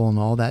travel and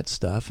all that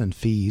stuff and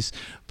fees,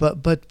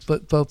 but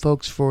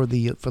folks, for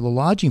the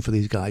lodging for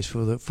these guys,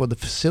 for the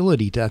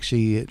facility to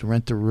actually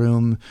rent the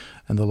room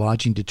and the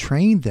lodging to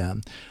train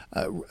them,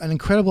 an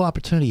incredible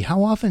opportunity.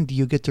 How often do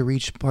you get to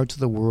reach parts of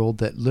the world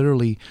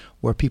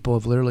where people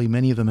have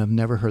many of them have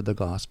never heard the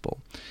gospel,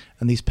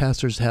 and these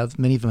pastors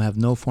many of them have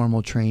no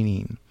formal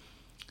training.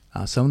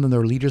 Some of them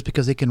are leaders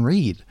because they can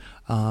read,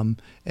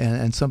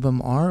 and some of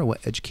them are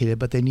educated,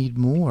 but they need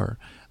more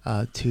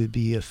to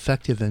be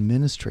effective in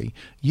ministry.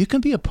 You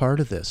can be a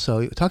part of this.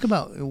 So talk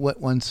about what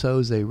one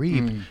sows, they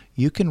reap.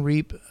 You can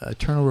reap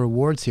eternal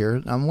rewards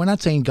here. We're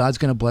not saying God's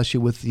going to bless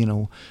you with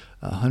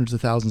hundreds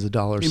of thousands of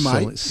dollars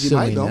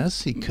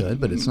silliness. He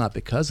could, but it's not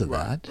because of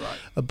that.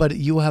 Right. But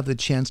you will have the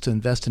chance to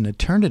invest in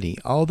eternity.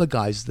 All the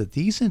guys that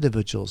these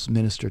individuals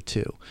minister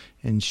to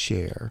and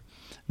share.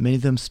 Many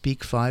of them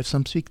speak 5,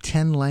 some speak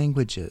 10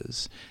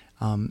 languages.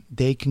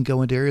 They can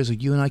go into areas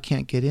that you and I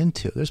can't get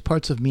into. There's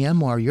parts of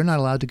Myanmar you're not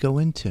allowed to go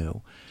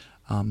into,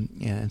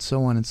 and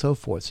so on and so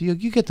forth. So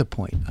you get the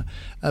point.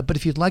 But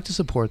if you'd like to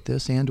support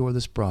this and or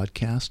this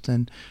broadcast,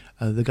 then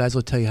the guys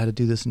will tell you how to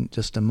do this in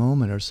just a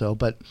moment or so.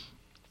 But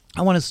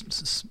I want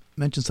to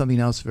mention something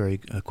else very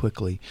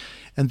quickly,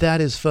 and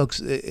that is, folks,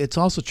 it's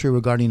also true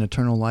regarding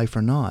eternal life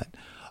or not.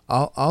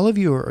 All of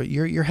you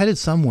you're headed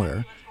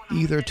somewhere,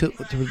 either to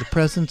the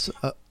presence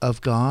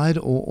of God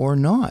or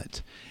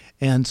not.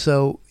 And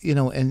so,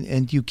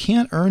 and you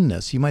can't earn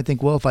this. You might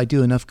think, well, if I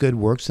do enough good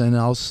works, then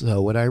I'll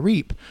sow what I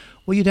reap.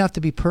 Well, you'd have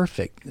to be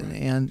perfect,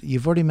 and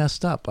you've already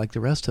messed up like the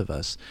rest of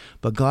us.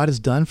 But God has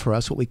done for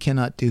us what we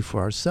cannot do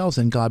for ourselves,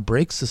 and God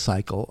breaks the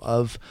cycle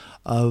of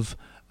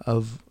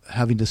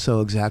having to sow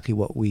exactly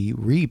what we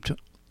reap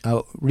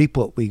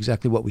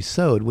exactly what we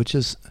sowed, which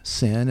is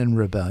sin and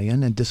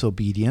rebellion and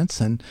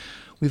disobedience. And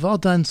we've all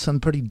done some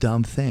pretty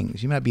dumb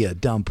things. You might be a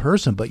dumb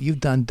person, but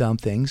you've done dumb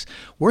things.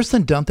 Worse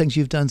than dumb things,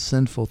 you've done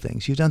sinful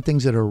things. You've done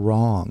things that are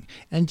wrong.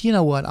 And you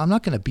know what? I'm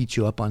not going to beat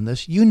you up on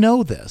this. You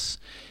know this.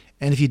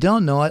 And if you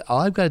don't know it, all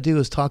I've got to do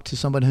is talk to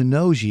someone who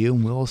knows you,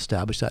 and we'll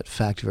establish that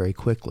fact very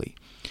quickly.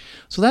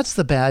 So that's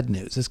the bad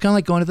news. It's kind of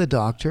like going to the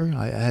doctor.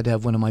 I had to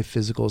have one of my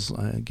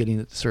physicals, getting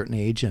at a certain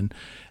age, and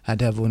had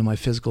to have one of my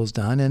physicals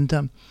done. And,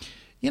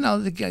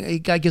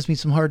 the guy gives me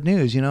some hard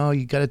news. You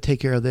got to take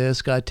care of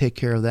this, got to take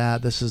care of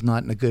that. This is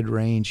not in a good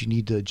range. You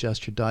need to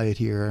adjust your diet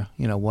here,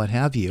 what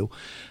have you.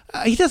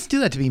 He doesn't do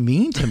that to be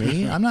mean to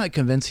me. I'm not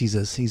convinced he's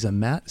a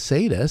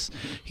sadist.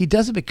 He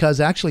does it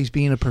because actually he's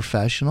being a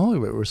professional,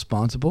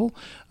 responsible,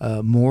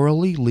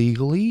 morally,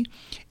 legally,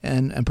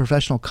 and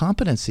professional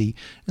competency.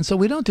 And so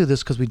we don't do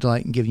this because we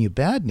delight in giving you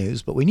bad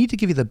news, but we need to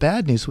give you the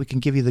bad news so we can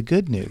give you the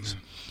good news.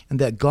 And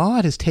that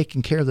God has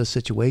taken care of the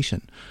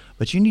situation.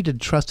 But you need to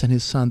trust in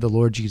his Son, the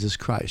Lord Jesus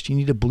Christ. You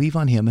need to believe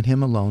on him and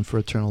him alone for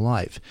eternal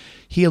life.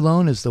 He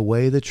alone is the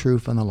way, the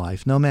truth, and the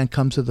life. No man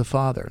comes to the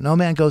Father. No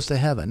man goes to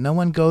heaven. No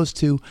one goes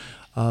to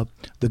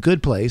the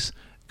good place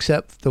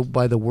except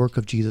by the work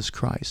of Jesus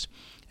Christ.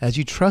 As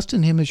you trust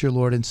in him as your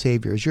Lord and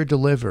Savior, as your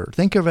deliverer,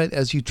 think of it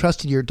as you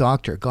trust in your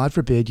doctor. God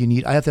forbid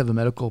I have to have a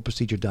medical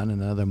procedure done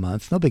in another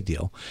month. No big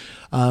deal.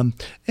 And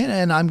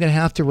I'm going to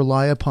have to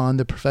rely upon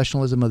the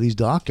professionalism of these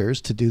doctors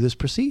to do this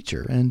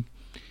procedure. And,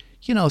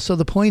 so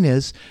the point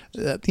is,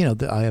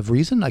 I have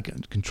reason, I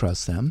can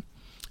trust them,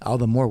 all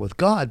the more with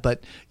God,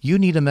 but you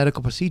need a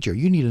medical procedure.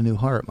 You need a new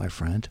heart, my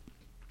friend.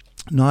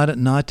 Not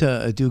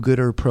a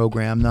do-gooder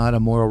program, not a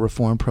moral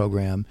reform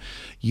program.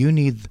 You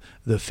need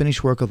the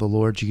finished work of the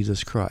Lord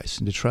Jesus Christ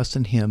and to trust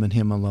in him and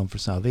him alone for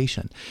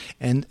salvation.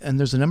 And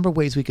there's a number of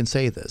ways we can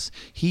say this.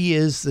 He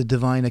is the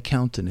divine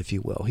accountant, if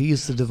you will. He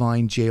is the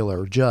divine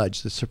jailer,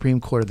 judge, the Supreme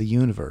Court of the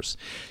universe.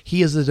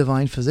 He is the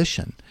divine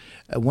physician.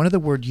 One of the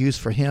words used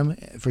for him,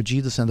 for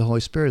Jesus and the Holy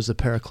Spirit, is the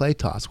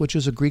parakletos, which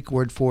is a Greek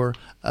word for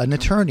an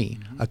attorney,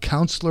 a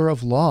counselor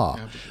of law,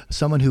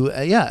 someone who,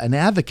 an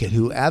advocate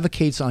who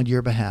advocates on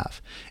your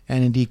behalf.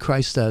 And indeed,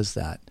 Christ does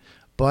that.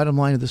 Bottom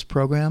line of this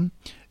program,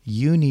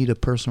 you need a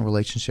personal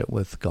relationship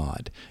with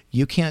God.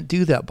 You can't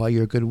do that by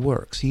your good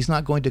works. He's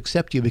not going to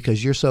accept you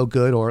because you're so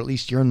good, or at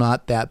least you're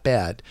not that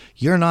bad.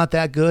 You're not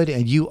that good,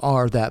 and you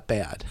are that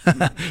bad,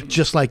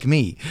 just like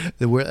me.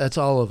 That's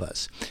all of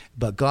us.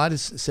 But God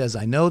says,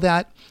 I know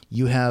that.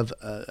 You have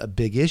a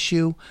big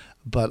issue,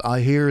 but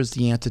here is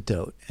the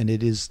antidote, and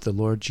it is the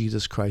Lord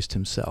Jesus Christ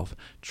himself.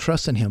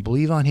 Trust in him.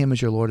 Believe on him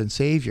as your Lord and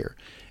Savior,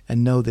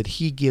 and know that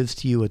he gives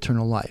to you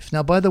eternal life.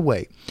 Now, by the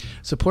way,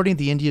 supporting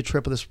the India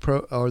trip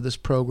of this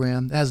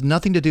program has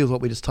nothing to do with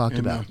what we just talked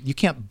about. You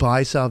can't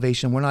buy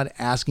salvation. We're not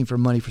asking for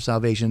money for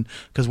salvation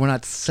because we're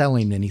not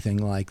selling anything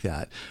like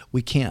that.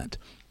 We can't.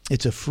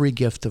 It's a free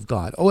gift of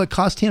God. Oh, it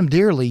cost him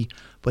dearly,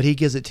 but he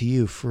gives it to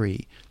you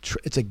free.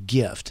 It's a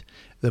gift.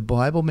 The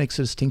Bible makes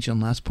a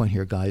distinction, last point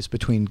here, guys,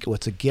 between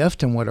what's a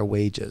gift and what are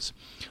wages.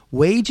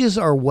 Wages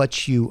are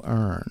what you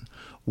earn.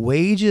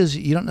 Wages,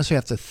 you don't necessarily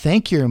have to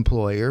thank your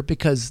employer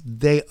because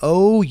they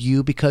owe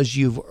you because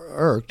you've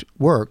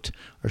worked,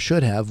 or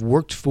should have,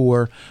 worked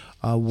for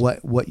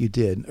what you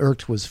did.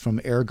 Irked was from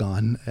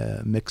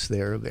ergon, mix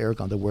there,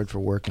 ergon, the word for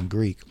work in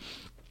Greek.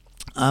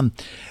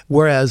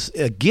 Whereas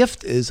a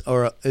gift is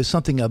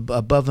something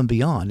above and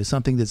beyond, is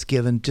something that's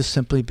given just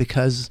simply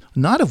because,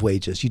 not of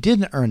wages. You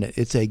didn't earn it.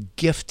 It's a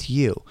gift to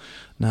you.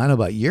 Now, I don't know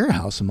about your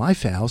house. In my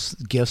house,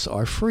 gifts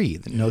are free,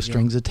 no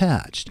strings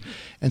attached.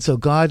 And so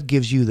God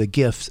gives you the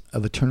gift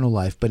of eternal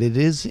life, but it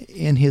is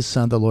in his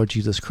Son, the Lord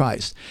Jesus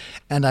Christ.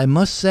 And I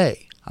must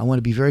say, I want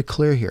to be very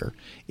clear here.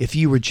 If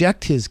you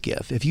reject his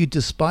gift, if you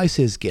despise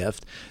his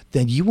gift,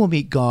 then you will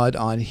meet God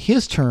on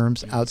his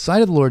terms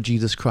outside of the Lord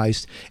Jesus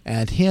Christ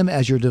and him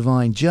as your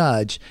divine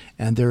judge,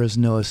 and there is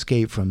no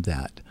escape from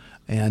that.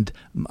 And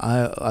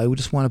I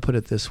just want to put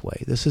it this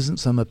way. This isn't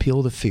some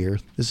appeal to fear.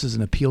 This is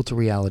an appeal to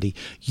reality.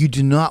 You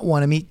do not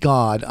want to meet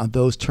God on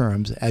those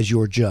terms as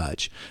your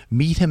judge.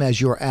 Meet him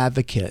as your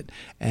advocate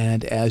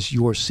and as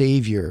your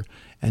Savior,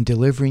 and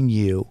delivering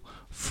you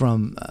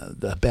from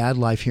the bad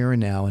life here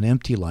and now, an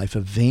empty life, a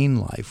vain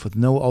life with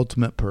no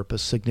ultimate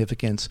purpose,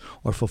 significance,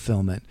 or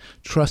fulfillment.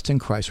 Trust in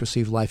Christ,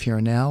 receive life here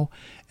and now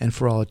and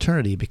for all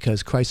eternity,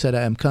 because Christ said,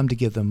 I am come to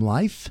give them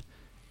life,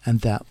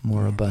 and that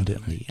more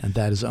abundantly. And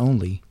that is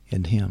only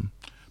in him.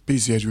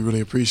 PCH, we really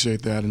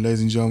appreciate that. And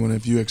ladies and gentlemen,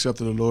 if you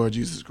accepted the Lord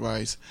Jesus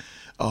Christ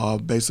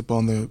based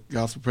upon the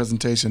gospel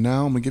presentation.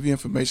 Now I'm going to give you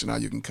information how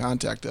you can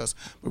contact us.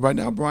 But right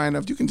now, Brian,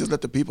 if you can just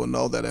let the people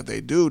know that if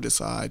they do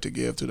decide to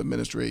give to the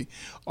ministry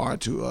or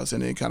to us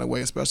in any kind of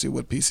way, especially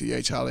with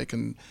PCH, how they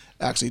can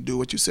actually do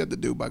what you said to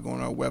do by going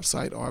to our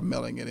website or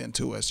mailing it in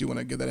to us. You want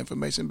to give that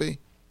information, B?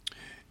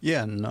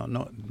 Yeah,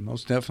 no,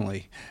 most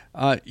definitely.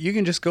 You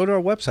can just go to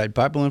our website,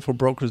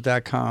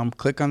 BibleInfoBrokers.com,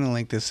 click on the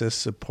link that says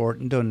support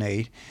and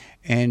donate,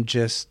 and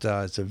just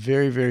it's a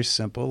very, very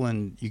simple,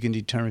 and you can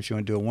determine if you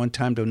want to do a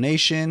one-time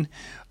donation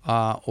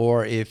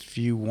or if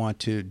you want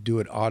to do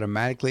it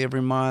automatically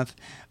every month.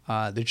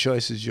 The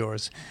choice is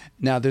yours.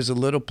 Now, there's a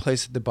little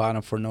place at the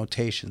bottom for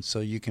notation, so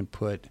you can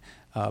put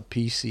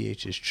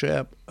PCH's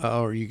trip,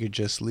 or you could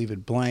just leave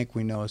it blank.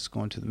 We know it's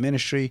going to the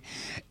ministry.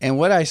 And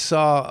what I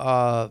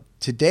saw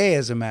today,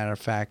 as a matter of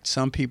fact,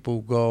 some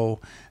people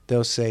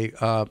they'll say,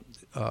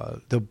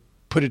 they'll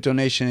put a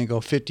donation and go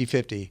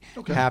 50-50,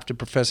 Okay. half to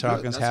Professor Good,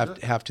 Hawkins, that's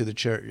good. half to the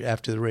church,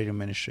 half to the radio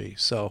ministry.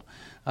 So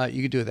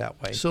you could do it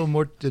that way. So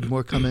did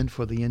more come in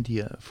for the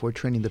India, for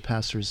training the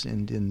pastors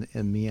in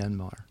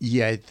Myanmar?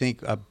 Yeah, I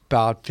think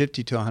about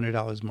 $50 to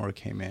 $100 more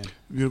came in.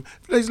 Beautiful.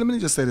 Ladies, let me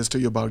just say this to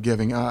you about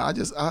giving.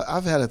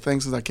 I've had a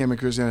thing since I came in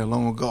Christianity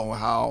long ago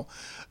how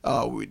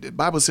the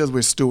Bible says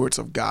we're stewards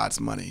of God's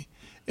money.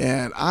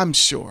 And I'm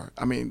sure,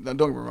 I mean, don't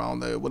get me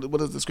wrong, what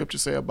does the scripture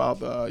say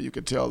about, you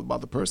could tell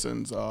about the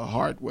person's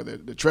heart, where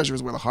the treasure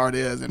is where the heart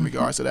is in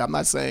regards to that. I'm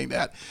not saying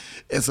that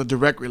it's a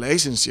direct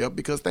relationship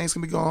because things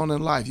can be going on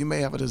in life. You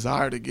may have a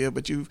desire to give,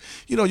 but you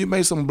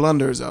made some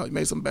blunders, you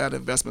made some bad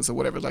investments or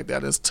whatever like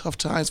that. It's tough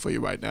times for you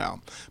right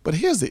now. But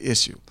here's the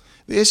issue.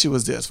 The issue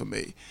is this for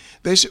me.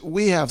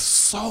 We have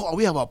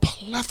a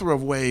plethora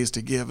of ways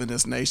to give in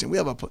this nation. We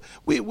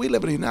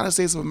live in the United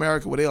States of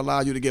America where they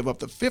allow you to give up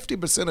to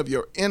 50% of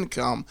your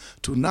income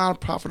to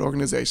nonprofit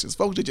organizations.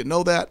 Folks, did you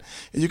know that?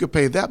 And you could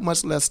pay that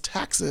much less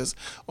taxes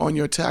on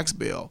your tax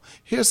bill.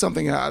 Here's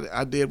something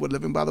I did with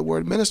Living by the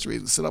Word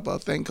Ministries. Set up a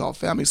thing called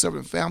Family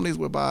Serving Families,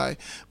 whereby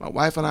my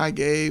wife and I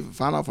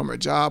found out from her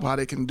job how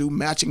they can do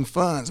matching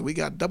funds. We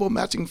got double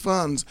matching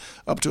funds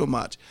up to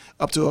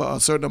a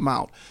certain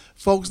amount.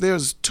 Folks,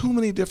 there's too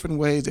many different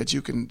ways that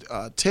you can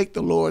take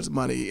the Lord's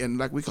money, and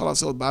like we call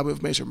ourselves Bible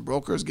information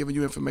brokers, giving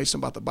you information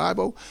about the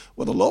Bible.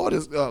 Well, the Lord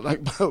is,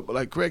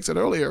 like Craig said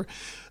earlier,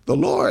 the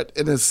Lord,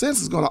 in a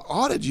sense, is going to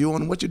audit you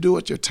on what you do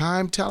with your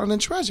time, talent,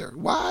 and treasure.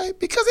 Why?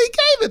 Because He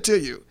gave it to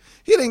you.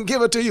 He didn't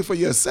give it to you for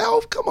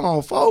yourself. Come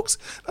on, folks.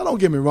 Now, don't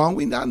get me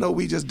wrong. I know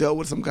we just dealt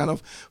with some kind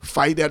of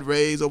fight that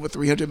raised over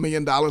 $300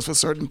 million for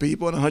certain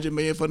people and $100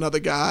 million for another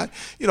guy.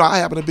 I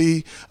happen to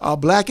be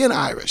black and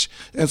Irish,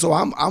 and so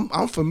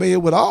I'm familiar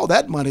with all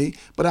that money,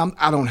 but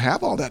I don't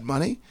have all that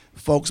money,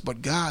 folks.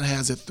 But God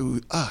has it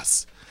through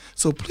us.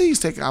 So please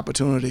take the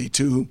opportunity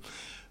to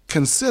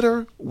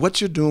consider what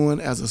you're doing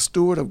as a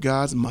steward of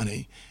God's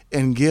money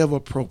and give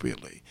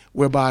appropriately.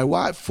 Whereby,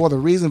 why? For the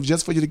reason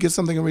just for you to get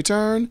something in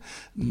return?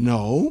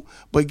 No,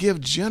 but give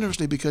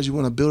generously because you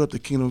want to build up the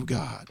kingdom of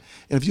God.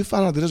 And if you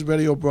find out that this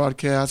radio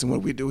broadcast and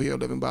what we do here,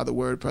 Living by the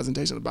Word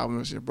presentation of Bible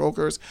Ministry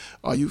Brokers,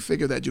 or you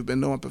figure that you've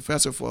been knowing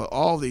Professor for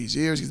all these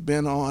years, he's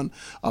been on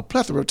a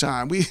plethora of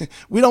time. We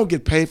don't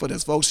get paid for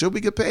this, folks. Should we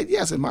get paid?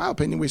 Yes, in my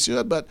opinion, we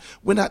should, but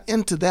we're not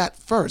into that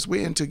first.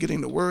 We're into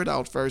getting the word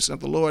out first. And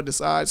if the Lord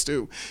decides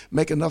to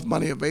make enough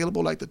money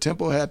available, like the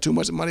temple had too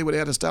much money where they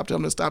had to tell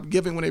them to stop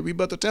giving when they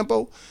rebuilt the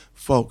temple,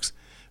 folks,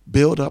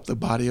 build up the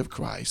body of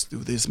Christ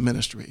through this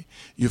ministry.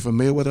 You're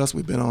familiar with us.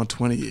 We've been on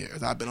 20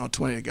 years. I've been on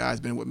 20. The guy's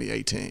been with me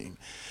 18.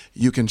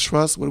 You can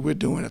trust what we're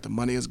doing if the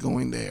money is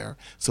going there.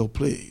 So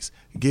please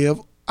give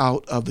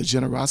out of the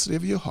generosity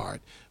of your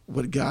heart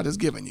what God has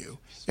given you.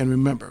 And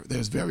remember,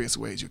 there's various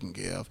ways you can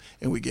give,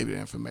 and we give you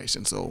the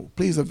information. So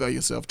please avail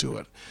yourself to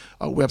it.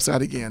 Our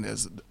website, again,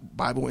 is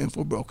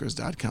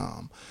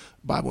BibleInfoBrokers.com,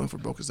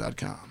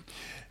 BibleInfoBrokers.com.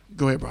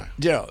 Go ahead, Brian.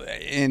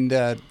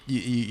 And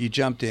you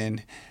jumped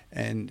in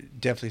and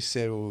definitely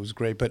said it was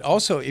great. But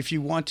also, if you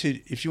want to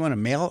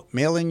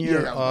mail in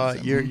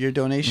your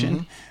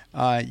donation,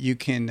 you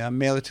can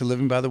mail it to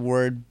Living by the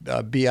Word,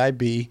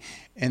 BIB,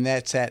 and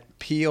that's at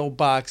P.O.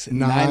 Box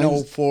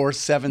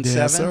 90477.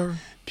 Yes, sir.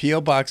 P.O.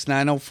 Box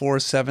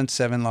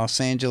 90477, Los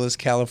Angeles,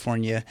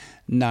 California,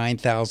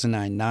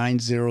 9009,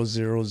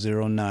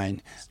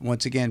 90009.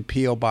 Once again,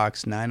 P.O.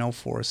 Box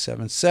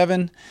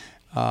 90477.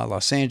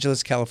 Los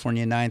Angeles,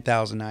 California,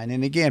 9009.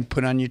 And again,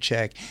 put on your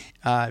check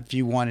if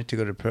you wanted to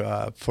go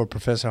to for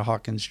Professor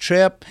Hawkins'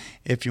 trip,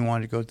 if you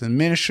wanted to go to the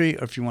ministry,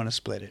 or if you want to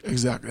split it.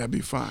 Exactly, that'd be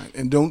fine.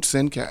 And don't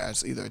send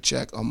cash, either a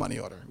check or money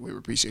order. We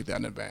appreciate that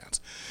in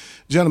advance.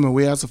 Gentlemen,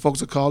 we ask the folks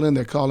to call in.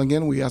 They're calling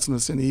in. We ask them to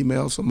send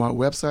emails from our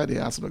website. They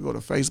ask them to go to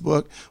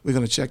Facebook. We're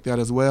going to check that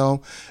as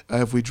well.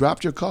 If we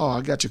dropped your call,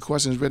 I got your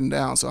questions written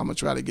down, so I'm going to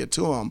try to get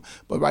to them.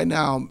 But right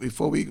now,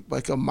 before we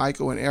become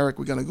Michael and Eric,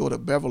 we're going to go to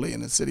Beverly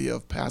in the city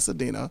of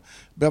Pasadena.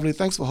 Beverly,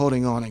 thanks for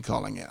holding on and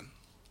calling in.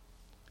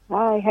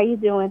 Hi, how you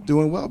doing?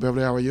 Doing well,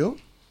 Beverly. How are you?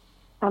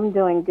 I'm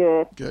doing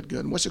good. Good.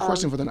 And what's your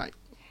question for the night?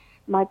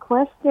 My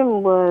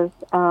question was,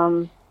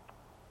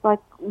 like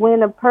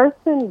when a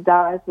person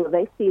dies, will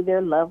they see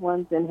their loved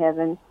ones in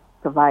heaven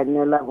providing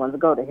their loved ones to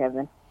go to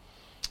heaven.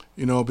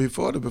 You know,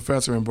 before the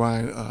professor and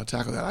Brian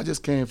tackle that, I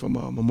just came from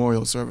a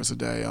memorial service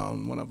today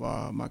on one of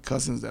my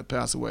cousins that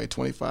passed away,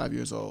 25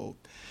 years old.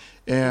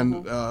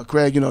 And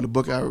Craig, you know, the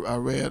book I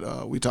read,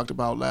 we talked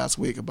about last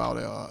week about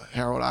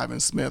Harold Ivan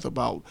Smith,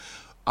 about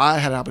I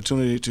had an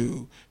opportunity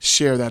to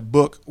share that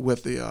book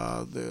with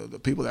the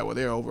people that were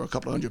there, over a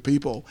couple of hundred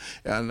people.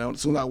 And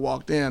as soon as I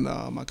walked in,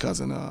 my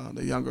cousin,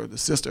 the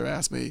sister,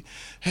 asked me,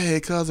 "Hey,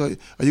 cuz, are you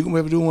going to be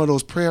able to do one of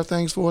those prayer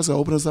things for us, or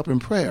open us up in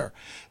prayer?"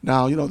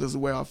 Now, you know, this is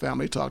where our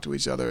family talked to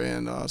each other,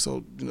 and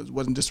so you know, it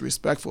wasn't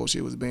disrespectful.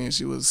 She was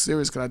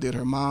serious, because I did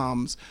her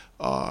mom's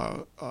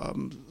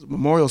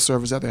memorial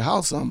service at their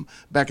house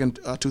back in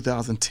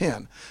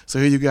 2010. So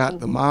here you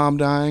got the mom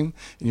dying,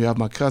 and you have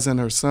my cousin,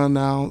 her son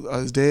now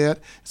is dead.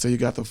 So you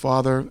got the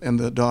father and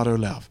the daughter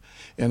left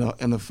in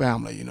the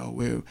family. You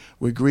know,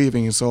 we're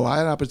grieving, and so I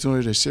had an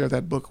opportunity to share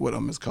that book with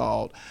them. It's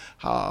called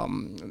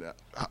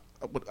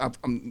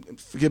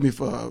forgive me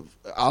for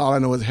all I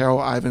know is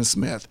Harold Ivan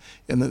Smith,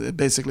 and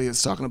basically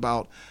it's talking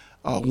about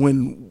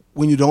when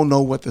you don't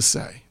know what to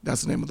say.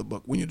 That's the name of the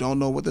book. When you don't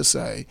know what to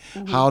say,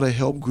 how to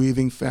help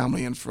grieving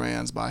family and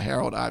friends, by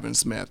Harold Ivan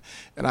Smith.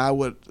 And I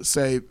would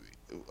say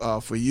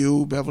for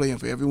you, Beverly, and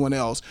for everyone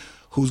else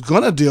who's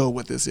going to deal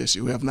with this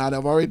issue, have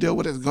already dealt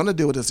with it, is going to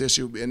deal with this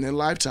issue in their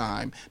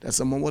lifetime, that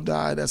someone will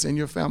die that's in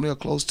your family or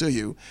close to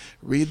you,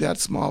 read that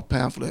small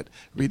pamphlet,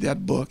 read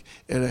that book.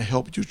 It'll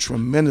help you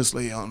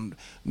tremendously on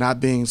not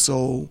being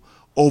so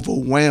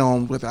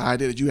overwhelmed with the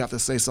idea that you have to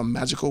say some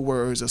magical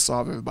words to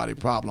solve everybody's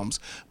problems.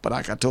 But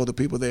like I told the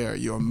people there,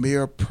 your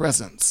mere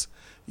presence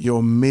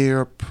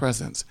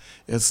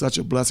is such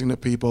a blessing to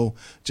people.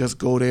 Just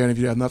go there, and if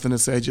you have nothing to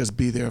say, just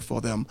be there for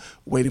them,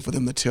 waiting for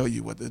them to tell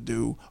you what to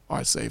do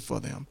or say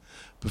for them.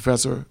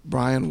 Professor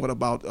Brian, what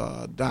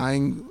about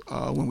dying?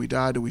 When we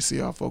die, do we see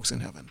our folks in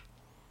heaven?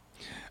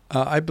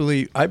 I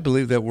believe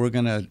that we're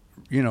going to,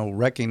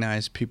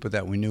 recognize people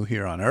that we knew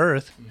here on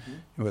earth,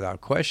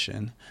 without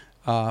question.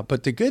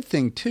 But the good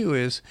thing too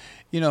is,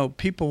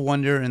 people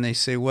wonder and they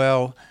say,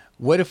 well,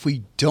 what if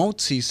we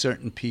don't see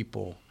certain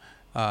people?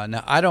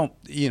 Now I don't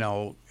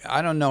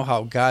know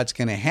how God's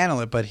going to handle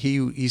it, but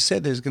he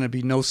said there's going to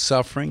be no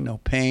suffering, no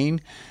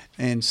pain,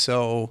 and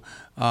so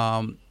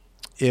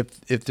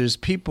if there's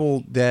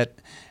people that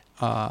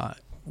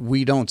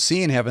we don't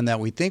see in heaven that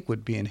we think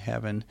would be in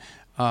heaven,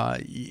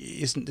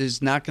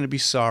 there's not going to be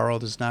sorrow,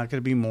 there's not going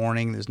to be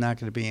mourning, there's not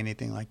going to be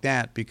anything like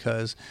that,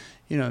 because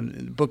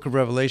in the book of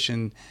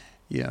Revelation,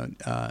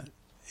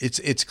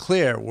 it's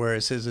clear where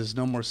it says there's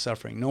no more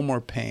suffering, no more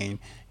pain.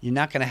 You're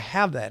not going to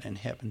have that in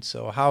heaven.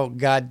 So how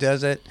God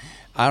does it,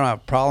 I don't have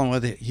a problem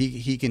with it.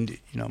 He can,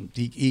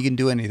 he can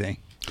do anything.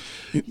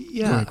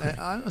 Yeah,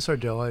 I'm sorry,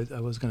 Joe. I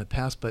was going to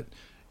pass, but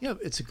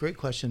it's a great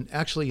question.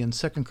 Actually, in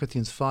 2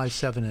 Corinthians 5,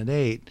 7, and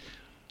 8,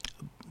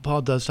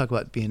 Paul does talk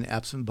about being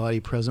absent body,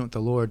 present with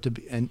the Lord,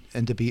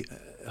 and to be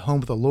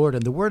home with the Lord.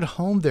 And the word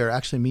home there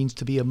actually means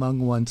to be among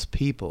one's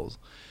people.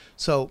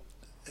 So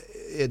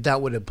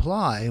that would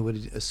imply, it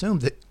would assume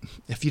that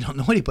if you don't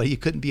know anybody, you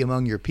couldn't be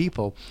among your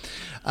people.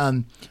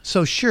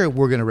 So sure,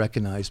 we're going to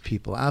recognize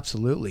people.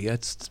 Absolutely.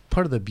 That's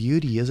part of the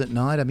beauty, is it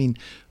not? I mean,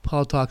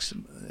 Paul talks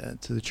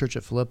to the church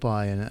at Philippi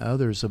and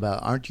others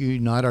about, aren't you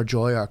not our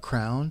joy, our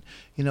crown?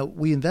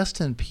 We invest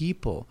in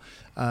people.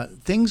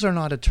 Things are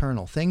not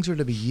eternal. Things are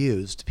to be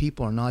used.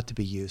 People are not to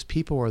be used.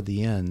 People are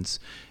the ends.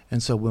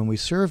 And so when we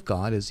serve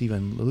God, as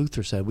even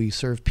Luther said, we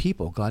serve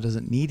people. God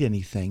doesn't need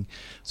anything.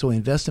 So we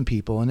invest in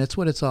people, and that's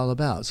what it's all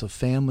about. So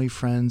family,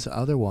 friends,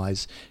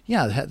 otherwise,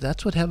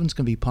 that's what heaven's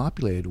going to be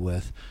populated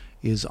with,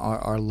 is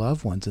our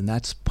loved ones. And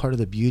that's part of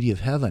the beauty of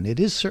heaven. It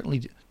is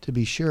certainly, to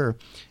be sure,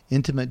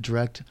 intimate,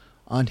 direct,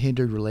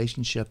 unhindered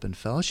relationship and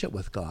fellowship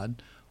with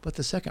God. But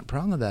the second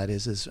prong of that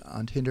is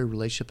unhindered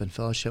relationship and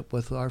fellowship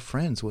with our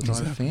friends, with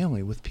our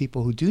family, with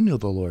people who do know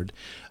the Lord.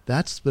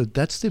 That's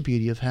the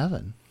beauty of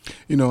heaven.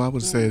 I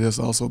would say this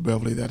also,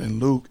 Beverly, that in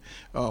Luke,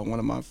 one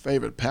of my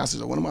favorite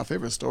passages, one of my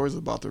favorite stories is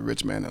about the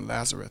rich man and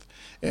Lazarus.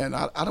 And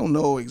I don't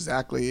know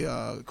exactly,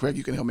 Craig,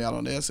 you can help me out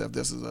on this, if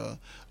this is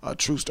a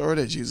true story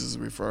that Jesus is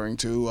referring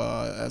to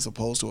as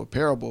opposed to a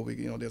parable.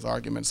 There's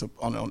arguments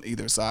on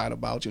either side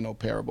about,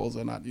 parables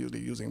are not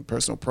usually using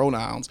personal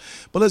pronouns.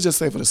 But let's just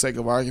say, for the sake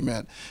of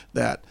argument,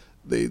 that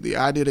the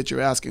idea that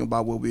you're asking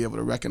about, will be able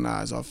to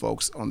recognize our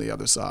folks on the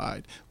other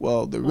side.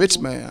 Well, the rich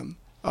man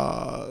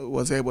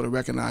was able to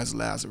recognize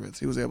Lazarus.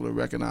 He was able to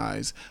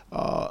recognize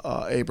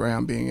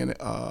Abraham being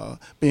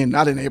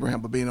not in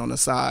Abraham, but being on the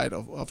side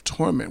of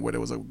torment, where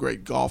there was a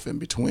great gulf in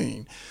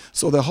between.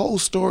 So the whole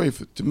story,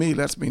 to me,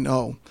 lets me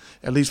know,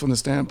 at least from the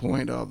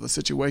standpoint of the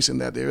situation,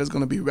 that there is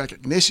going to be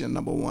recognition,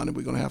 number one, and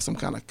we're going to have some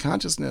kind of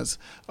consciousness,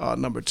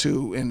 number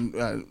two. And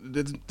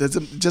it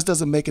just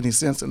doesn't make any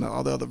sense in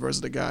all the other verses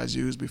the guys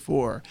used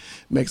before.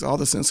 It makes all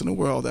the sense in the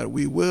world that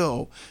we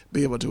will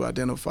be able to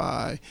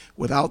identify,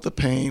 without the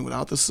pain,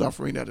 without the the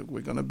suffering that we're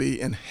going to be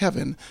in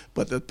heaven,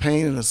 but the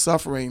pain and the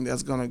suffering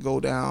that's going to go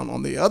down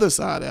on the other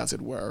side, as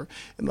it were,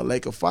 in the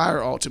lake of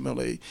fire.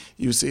 Ultimately,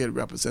 you see it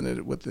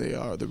represented with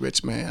the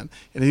rich man,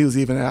 and he was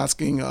even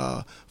asking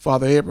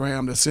Father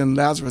Abraham to send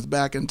Lazarus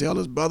back and tell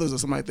his brothers or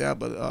something like that.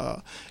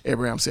 But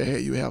Abraham said, "Hey,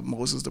 you have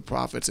Moses, the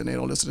prophets, and they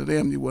don't listen to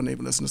them. You wouldn't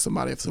even listen to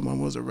somebody if someone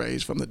was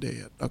raised from the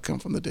dead or come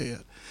from the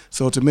dead."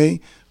 So to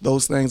me,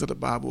 those things that the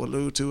Bible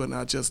allude to are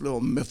not just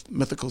little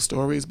mythical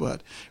stories,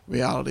 but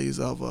realities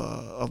of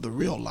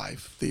the real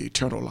life, the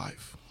eternal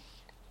life.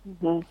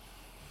 Mm-hmm.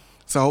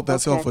 So I hope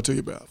that's Okay. helpful to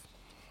you, Beth.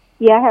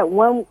 Yeah, I had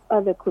one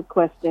other quick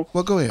question.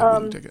 Well, go ahead.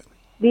 You can take it.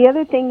 The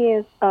other thing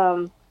is,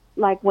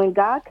 like when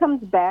God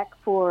comes back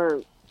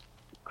for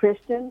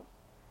Christians,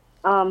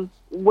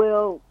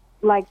 will,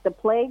 like the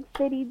plagues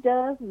that he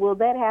does, will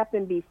that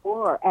happen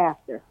before or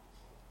after?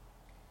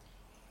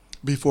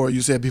 Before,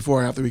 you said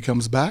before or after he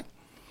comes back?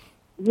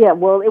 Yeah,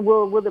 well,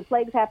 will the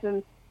plagues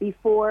happen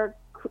before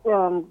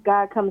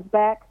God comes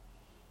back,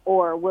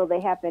 or will they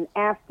happen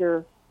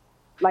after?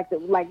 Like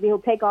he'll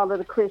take all of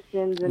the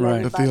Christians and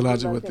Right. everybody,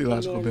 The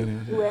theological and then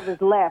opinion.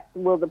 whoever's left,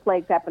 will the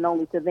plagues happen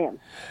only to them?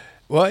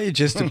 Well, it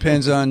just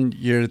depends on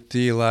your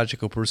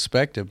theological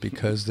perspective,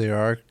 because there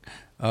are,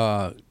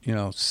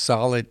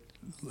 solid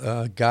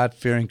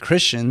God-fearing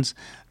Christians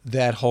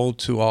that hold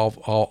to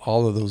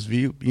all of those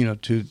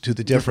to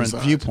the different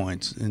sides.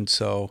 viewpoints, and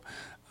so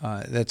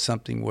that's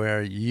something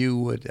where you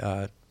would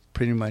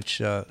pretty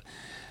much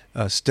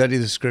study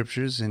the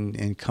scriptures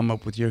and come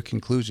up with your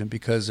conclusion,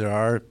 because there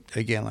are,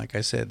 again, like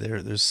I said,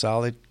 there's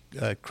solid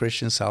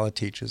Christians, solid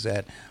teachers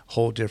that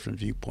hold different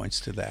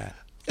viewpoints to that.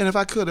 And if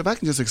I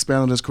can just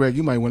expand on this, Craig,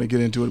 you might want to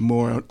get into it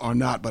more or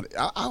not, but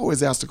I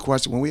always ask the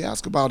question, when we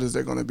ask about is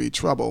there going to be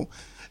trouble,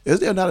 is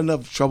there not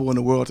enough trouble in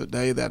the world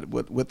today that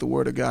with the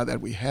Word of God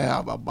that we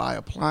have, by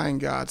applying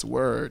God's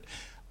Word?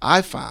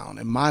 I found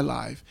in my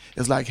life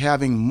is like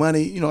having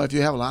money. If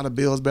you have a lot of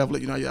bills,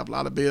 Beverly, you have a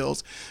lot of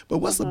bills. But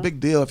what's the big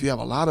deal if you have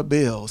a lot of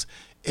bills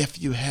if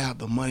you have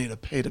the money to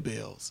pay the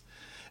bills?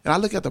 And I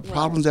look at the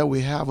problems that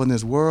we have in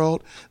this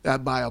world,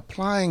 that by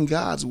applying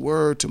God's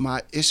Word to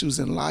my issues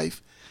in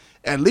life,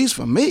 at least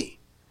for me,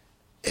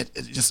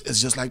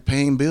 it's just like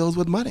paying bills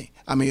with money.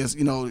 I mean,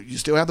 you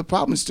still have the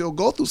problem, you still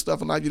go through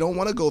stuff in life. You don't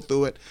want to go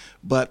through it,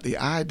 but the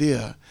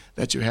idea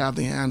that you have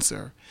the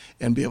answer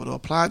and be able to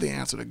apply the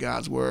answer to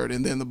God's Word.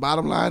 And then the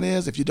bottom line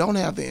is, if you don't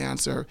have the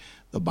answer,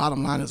 the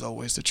bottom line is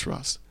always to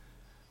trust.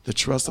 To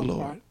trust the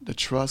Lord. To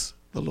trust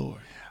the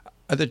Lord.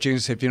 I thought you were going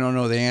to say, if you don't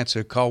know the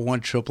answer, call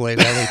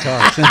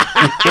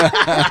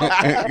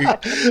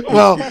 1-888-LA-TALK.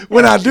 Well,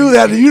 when I do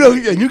that, and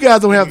you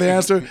guys don't have the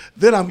answer,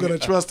 then I'm going to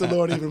trust the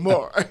Lord even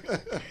more.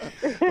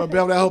 But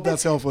Bev, I hope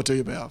that's helpful to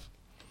you, Bev.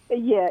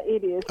 Yeah,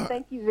 it is.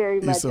 Thank you very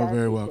much. You're so I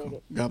very appreciate welcome.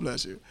 it. God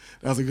bless you.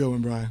 That's a good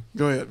one, Brian.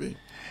 Go ahead, B.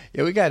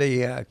 Yeah, we got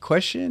a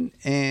question,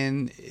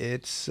 and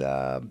it's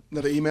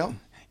Another email?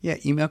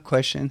 email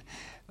question.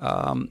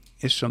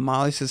 It's from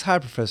Molly. It says, "Hi,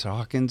 Professor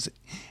Hawkins.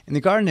 In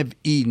the Garden of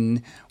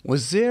Eden,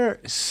 was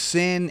there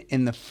sin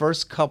in the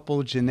first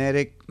couple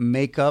genetic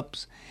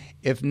makeups?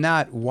 If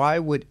not, why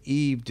would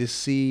Eve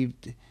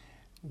deceived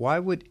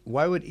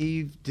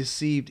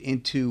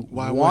into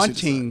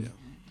wanting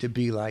to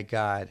be like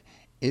God?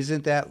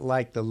 Isn't that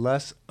like the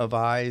lust of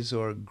eyes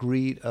or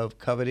greed of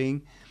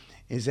coveting?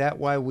 Is that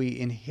why we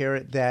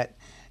inherit that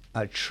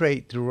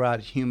trait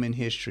throughout human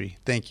history?"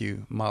 Thank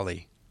you,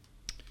 Molly.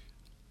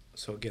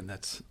 So again,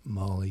 that's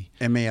Molly.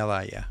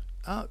 M-A-L-I, yeah.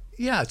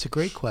 Yeah, it's a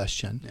great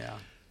question. Yeah.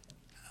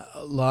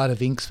 A lot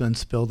of ink's been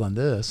spilled on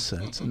this.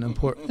 It's an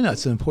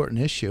important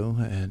issue,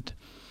 and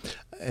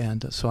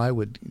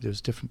so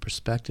there's different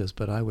perspectives,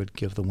 but I would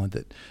give the one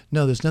that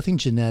no, there's nothing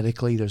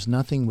genetically, there's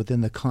nothing within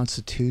the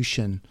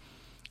constitution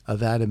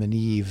of Adam and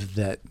Eve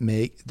that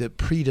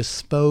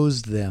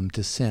predisposed them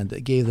to sin,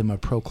 that gave them a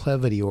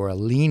proclivity or a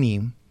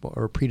leaning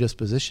or a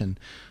predisposition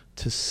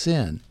to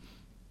sin.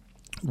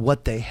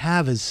 What they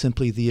have is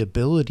simply the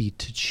ability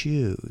to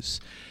choose.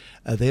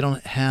 They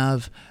don't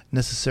have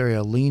necessarily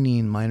a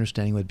leaning, my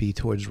understanding would be,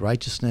 towards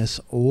righteousness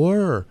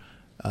or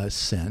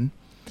sin.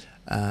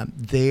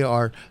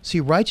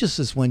 Righteous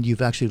is when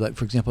you've actually, like,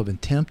 for example, been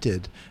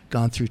tempted,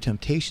 gone through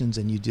temptations,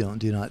 and you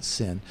do not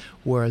sin.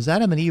 Whereas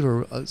Adam and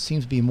Eve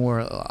seems to be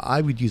more,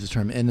 I would use the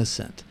term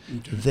innocent.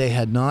 Okay. They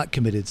had not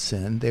committed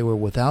sin. They were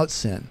without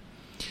sin.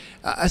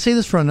 I say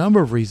this for a number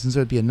of reasons.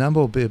 There would be a number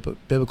of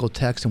biblical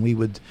texts, and we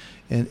would,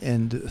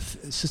 in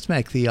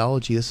systematic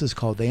theology, this is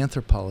called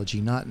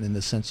anthropology, not in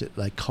the sense that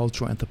like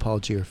cultural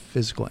anthropology or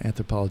physical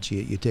anthropology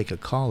that you take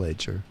at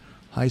college or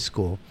high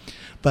school,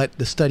 but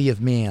the study of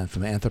man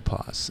from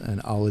anthropos,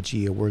 and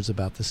ology are words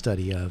about the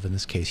study of, in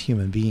this case,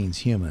 human beings,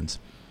 humans.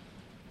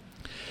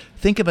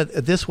 Think about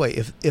it this way.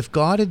 If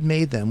God had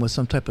made them with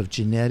some type of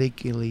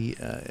genetically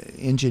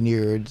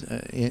engineering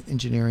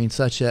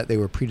such that they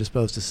were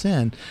predisposed to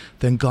sin,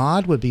 then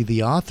God would be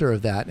the author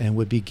of that and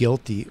would be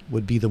guilty,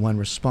 would be the one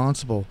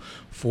responsible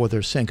for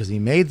their sin, because he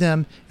made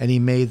them and he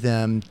made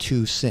them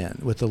to sin,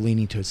 with the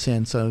leaning to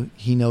sin, so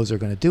he knows they're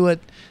going to do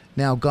it.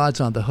 Now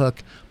God's on the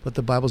hook, but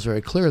the Bible's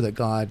very clear that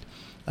God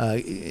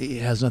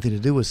It has nothing to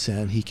do with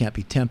sin. He can't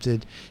be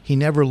tempted. He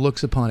never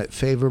looks upon it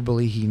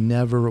favorably. He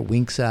never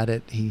winks at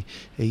it. He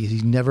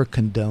never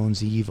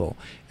condones evil.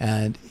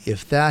 And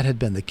if that had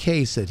been the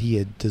case, that he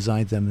had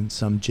designed them in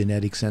some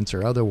genetic sense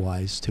or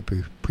otherwise to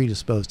be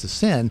predisposed to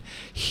sin,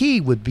 he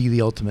would be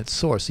the ultimate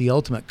source, the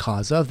ultimate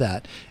cause of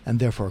that, and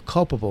therefore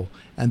culpable,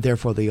 and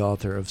therefore the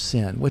author of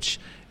sin, which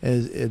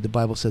the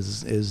Bible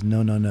says is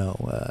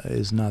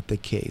is not the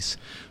case.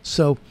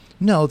 So,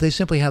 no, they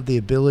simply have the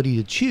ability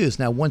to choose.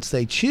 Now, once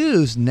they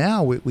choose,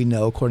 now we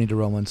know, according to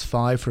Romans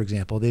 5, for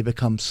example, they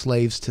become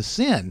slaves to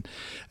sin.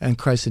 And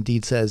Christ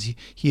indeed says,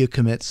 he who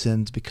commits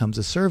sins becomes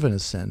a servant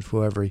of sin.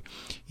 For whoever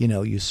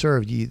you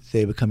serve,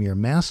 they become your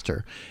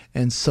master.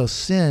 And so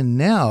sin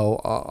now,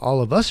 all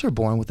of us are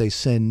born with a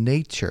sin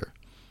nature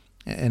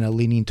and a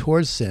leaning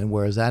towards sin,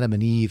 whereas Adam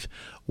and Eve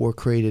were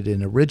created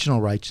in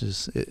original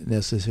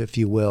righteousness, if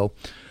you will,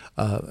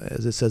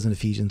 as it says in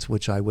Ephesians,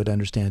 which I would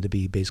understand to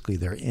be basically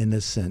they're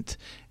innocent,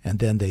 and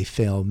then they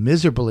fail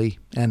miserably,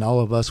 and all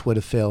of us would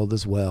have failed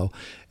as well.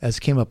 As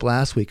came up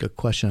last week, a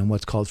question on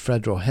what's called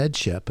federal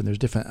headship, and there's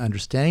different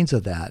understandings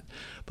of that,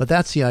 but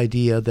that's the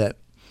idea that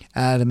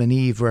Adam and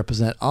Eve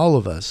represent all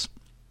of us.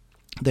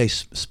 They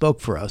spoke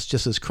for us,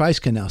 just as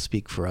Christ can now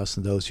speak for us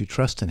and those who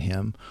trust in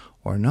him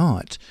or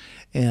not.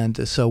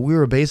 And so we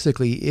were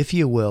basically, if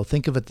you will,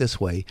 think of it this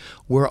way.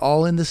 We're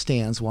all in the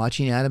stands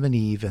watching Adam and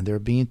Eve, and they're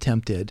being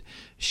tempted.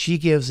 She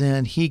gives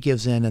in, he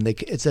gives in, and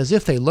it's as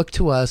if they look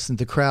to us and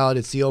the crowd,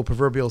 it's the old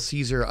proverbial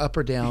Caesar, up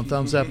or down,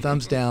 thumbs up,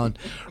 thumbs down,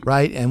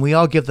 right? And we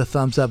all give the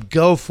thumbs up,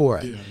 go for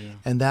it. Yeah.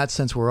 In that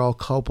sense, we're all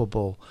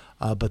culpable.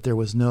 But there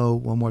was no,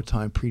 one more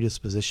time,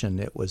 predisposition.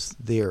 It was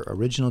their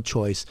original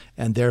choice,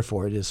 and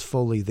therefore it is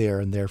fully there,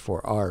 and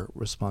therefore our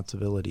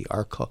responsibility.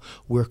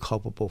 We're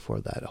culpable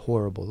for that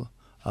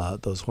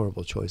those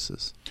horrible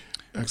choices.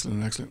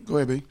 Excellent. Go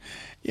ahead, B.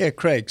 Yeah,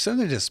 Craig.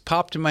 Something just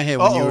popped in my head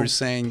when you were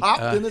saying.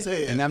 Popped in his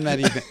head. And I'm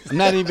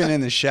not even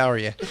in the shower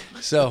yet.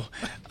 So,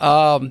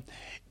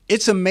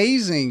 it's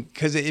amazing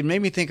because it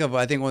made me think of,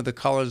 I think, one of the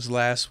callers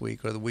last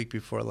week or the week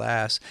before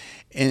last,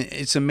 and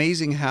it's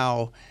amazing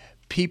how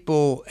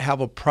people have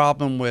a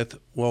problem with,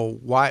 well,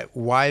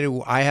 why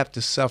do I have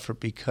to suffer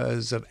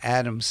because of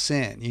Adam's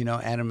sin?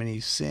 Adam and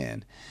Eve's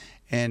sin.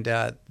 And,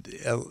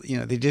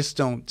 they just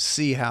don't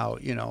see how,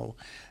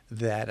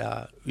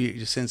 that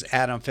since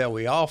Adam fell,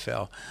 we all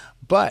fell.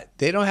 But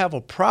they don't have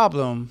a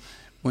problem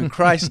when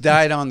Christ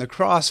died on the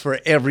cross for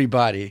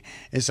everybody.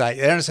 It's like,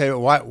 they don't say,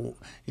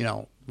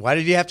 why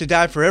did he have to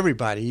die for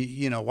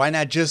everybody? Why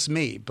not just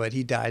me? But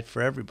he died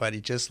for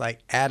everybody, just like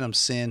Adam's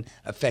sin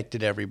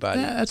affected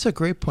everybody. Yeah, that's a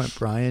great point,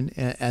 Brian.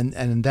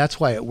 And that's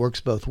why it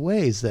works both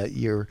ways, that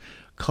you're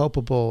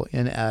culpable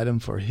in Adam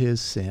for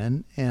his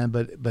sin,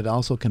 but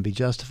also can be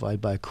justified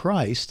by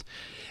Christ.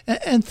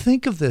 And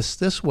think of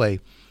this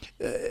way.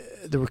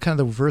 There were kind of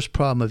the reverse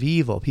problem of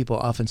evil. People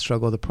often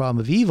struggle with the problem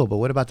of evil, but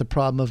what about the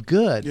problem of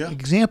good? Yeah.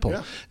 Example.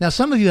 Yeah. Now,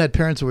 some of you had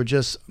parents who were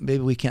just,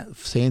 maybe we can't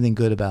say anything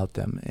good about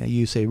them. And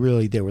you say,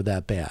 really, they were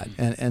that bad.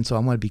 And so I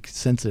want to be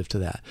sensitive to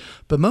that.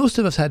 But most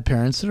of us had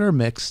parents that are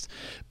mixed.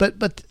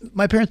 But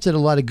my parents did a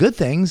lot of good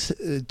things,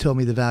 told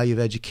me the value of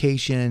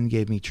education,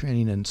 gave me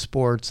training in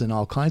sports and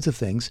all kinds of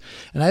things.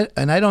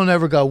 And I don't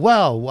ever go,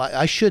 well,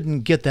 I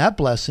shouldn't get that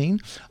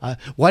blessing.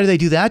 Why do they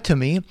do that to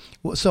me?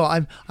 So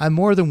I'm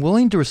more than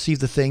willing to receive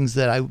the things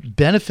that I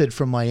benefit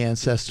from my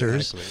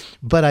ancestors, exactly.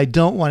 But I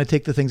don't want to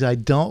take the things I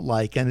don't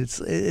like, and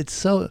it's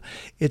so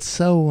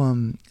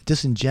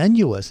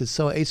disingenuous. It's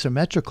so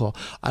asymmetrical.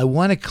 I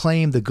want to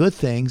claim the good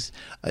things.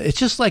 It's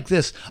just like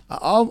this.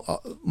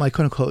 All my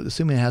quote unquote,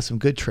 assuming it has some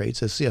good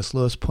traits, as C.S.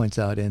 Lewis points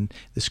out in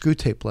the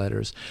Screwtape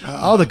Letters,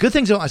 all the good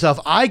things about myself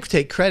I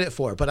take credit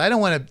for, but I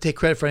don't want to take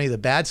credit for any of the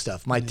bad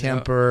stuff, my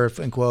temper,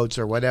 in quotes,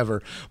 or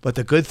whatever. But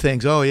the good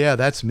things, oh yeah,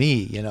 that's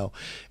me,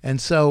 And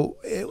so,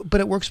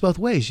 but it works both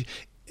ways.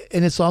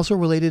 And it's also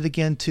related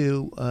again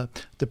to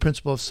the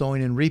principle of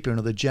sowing and reaping,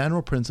 or the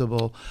general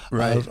principle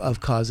of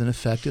cause and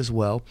effect as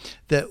well,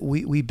 that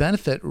we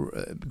benefit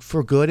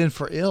for good and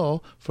for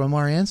ill from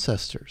our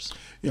ancestors.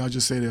 I'll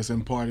just say this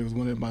in part. It was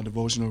one of my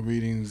devotional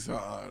readings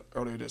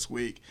earlier this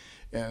week.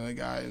 And a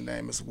guy, his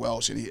name is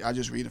Welsh, and I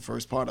just read the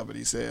first part of it.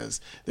 He says,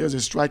 there's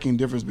a striking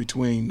difference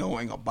between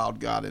knowing about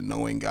God and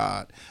knowing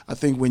God. I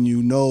think when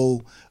you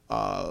know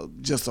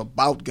just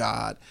about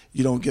God,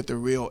 you don't get the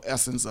real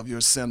essence of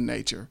your sin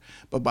nature.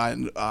 But by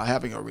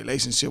having a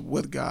relationship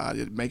with God,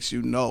 it makes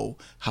you know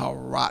how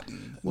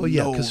rotten, low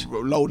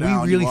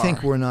down we really you are.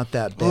 Think we're not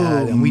that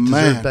bad, and we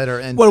deserve better.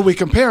 And what are we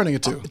comparing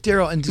it to?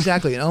 Daryl, and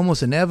exactly, and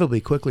almost inevitably,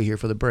 quickly here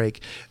for the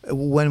break,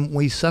 when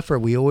we suffer,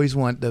 we always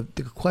want, the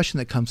question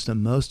that comes to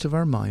most of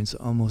our minds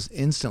almost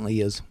instantly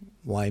is,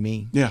 why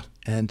me? Yeah.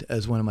 And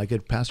as one of my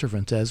good pastor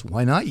friends says,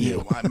 why not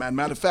you? Yeah,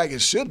 matter of fact, it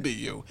should be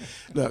you.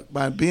 Look,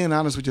 by being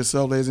honest with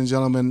yourself, ladies and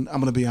gentlemen,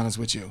 I'm going to be honest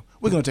with you.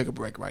 We're going to take a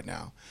break right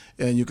now.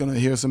 And you're going to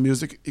hear some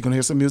music. You're going to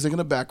hear some music in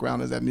the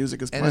background as that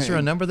music is playing. And is there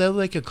a number that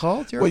they could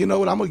call? Well, you know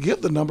what? I'm going to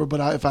give the number,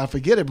 but if I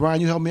forget it,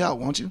 Brian, you help me out,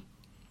 won't you?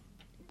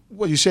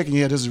 Well, you're shaking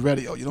your head. This is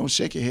radio. You don't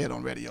shake your head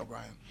on radio,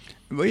 Brian.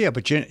 Well, yeah,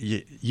 but you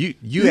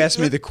asked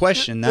me the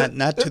question,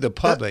 not to the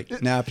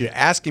public. Now, if you're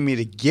asking me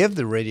to give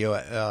the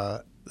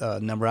radio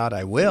number out,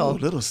 I will. Oh, a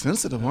little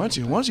sensitive, aren't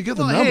you? Why don't you give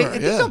the Well, number? hey,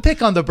 don't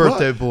pick on the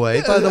birthday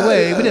boy. By the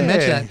way, we didn't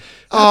mention that. Happy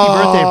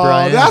Oh, birthday,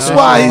 Brian. That's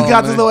why he's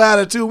got this little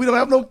attitude. We don't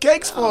have no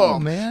cakes for him. Oh,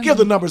 man. Give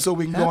the number so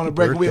we can go on a Happy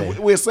break. birthday.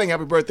 We'll sing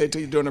happy birthday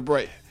to you during the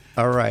break.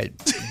 All right.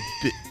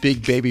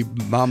 Big baby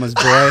mama's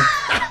boy.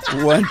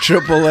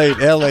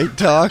 1-888 LA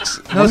Talks.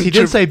 No, he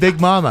didn't say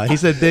Big Mama. He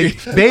said Big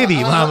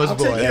Baby Mama's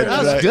boy.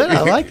 That's good.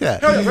 I like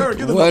that.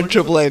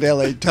 1-888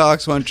 LA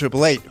Talks.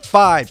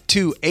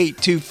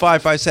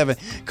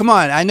 1-888-528-2557. Come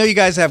on, I know you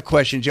guys have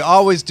questions. You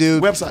always do.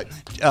 Website.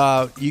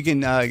 You can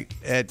go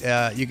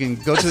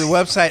to the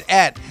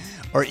website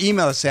or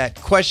email us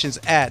at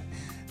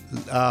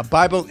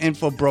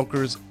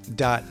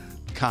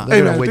questions@BibleInfoBrokers.com. We're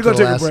Hey, going man, to wait we're till gonna the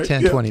take a last break.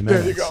 10, 20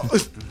 minutes. There you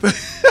go.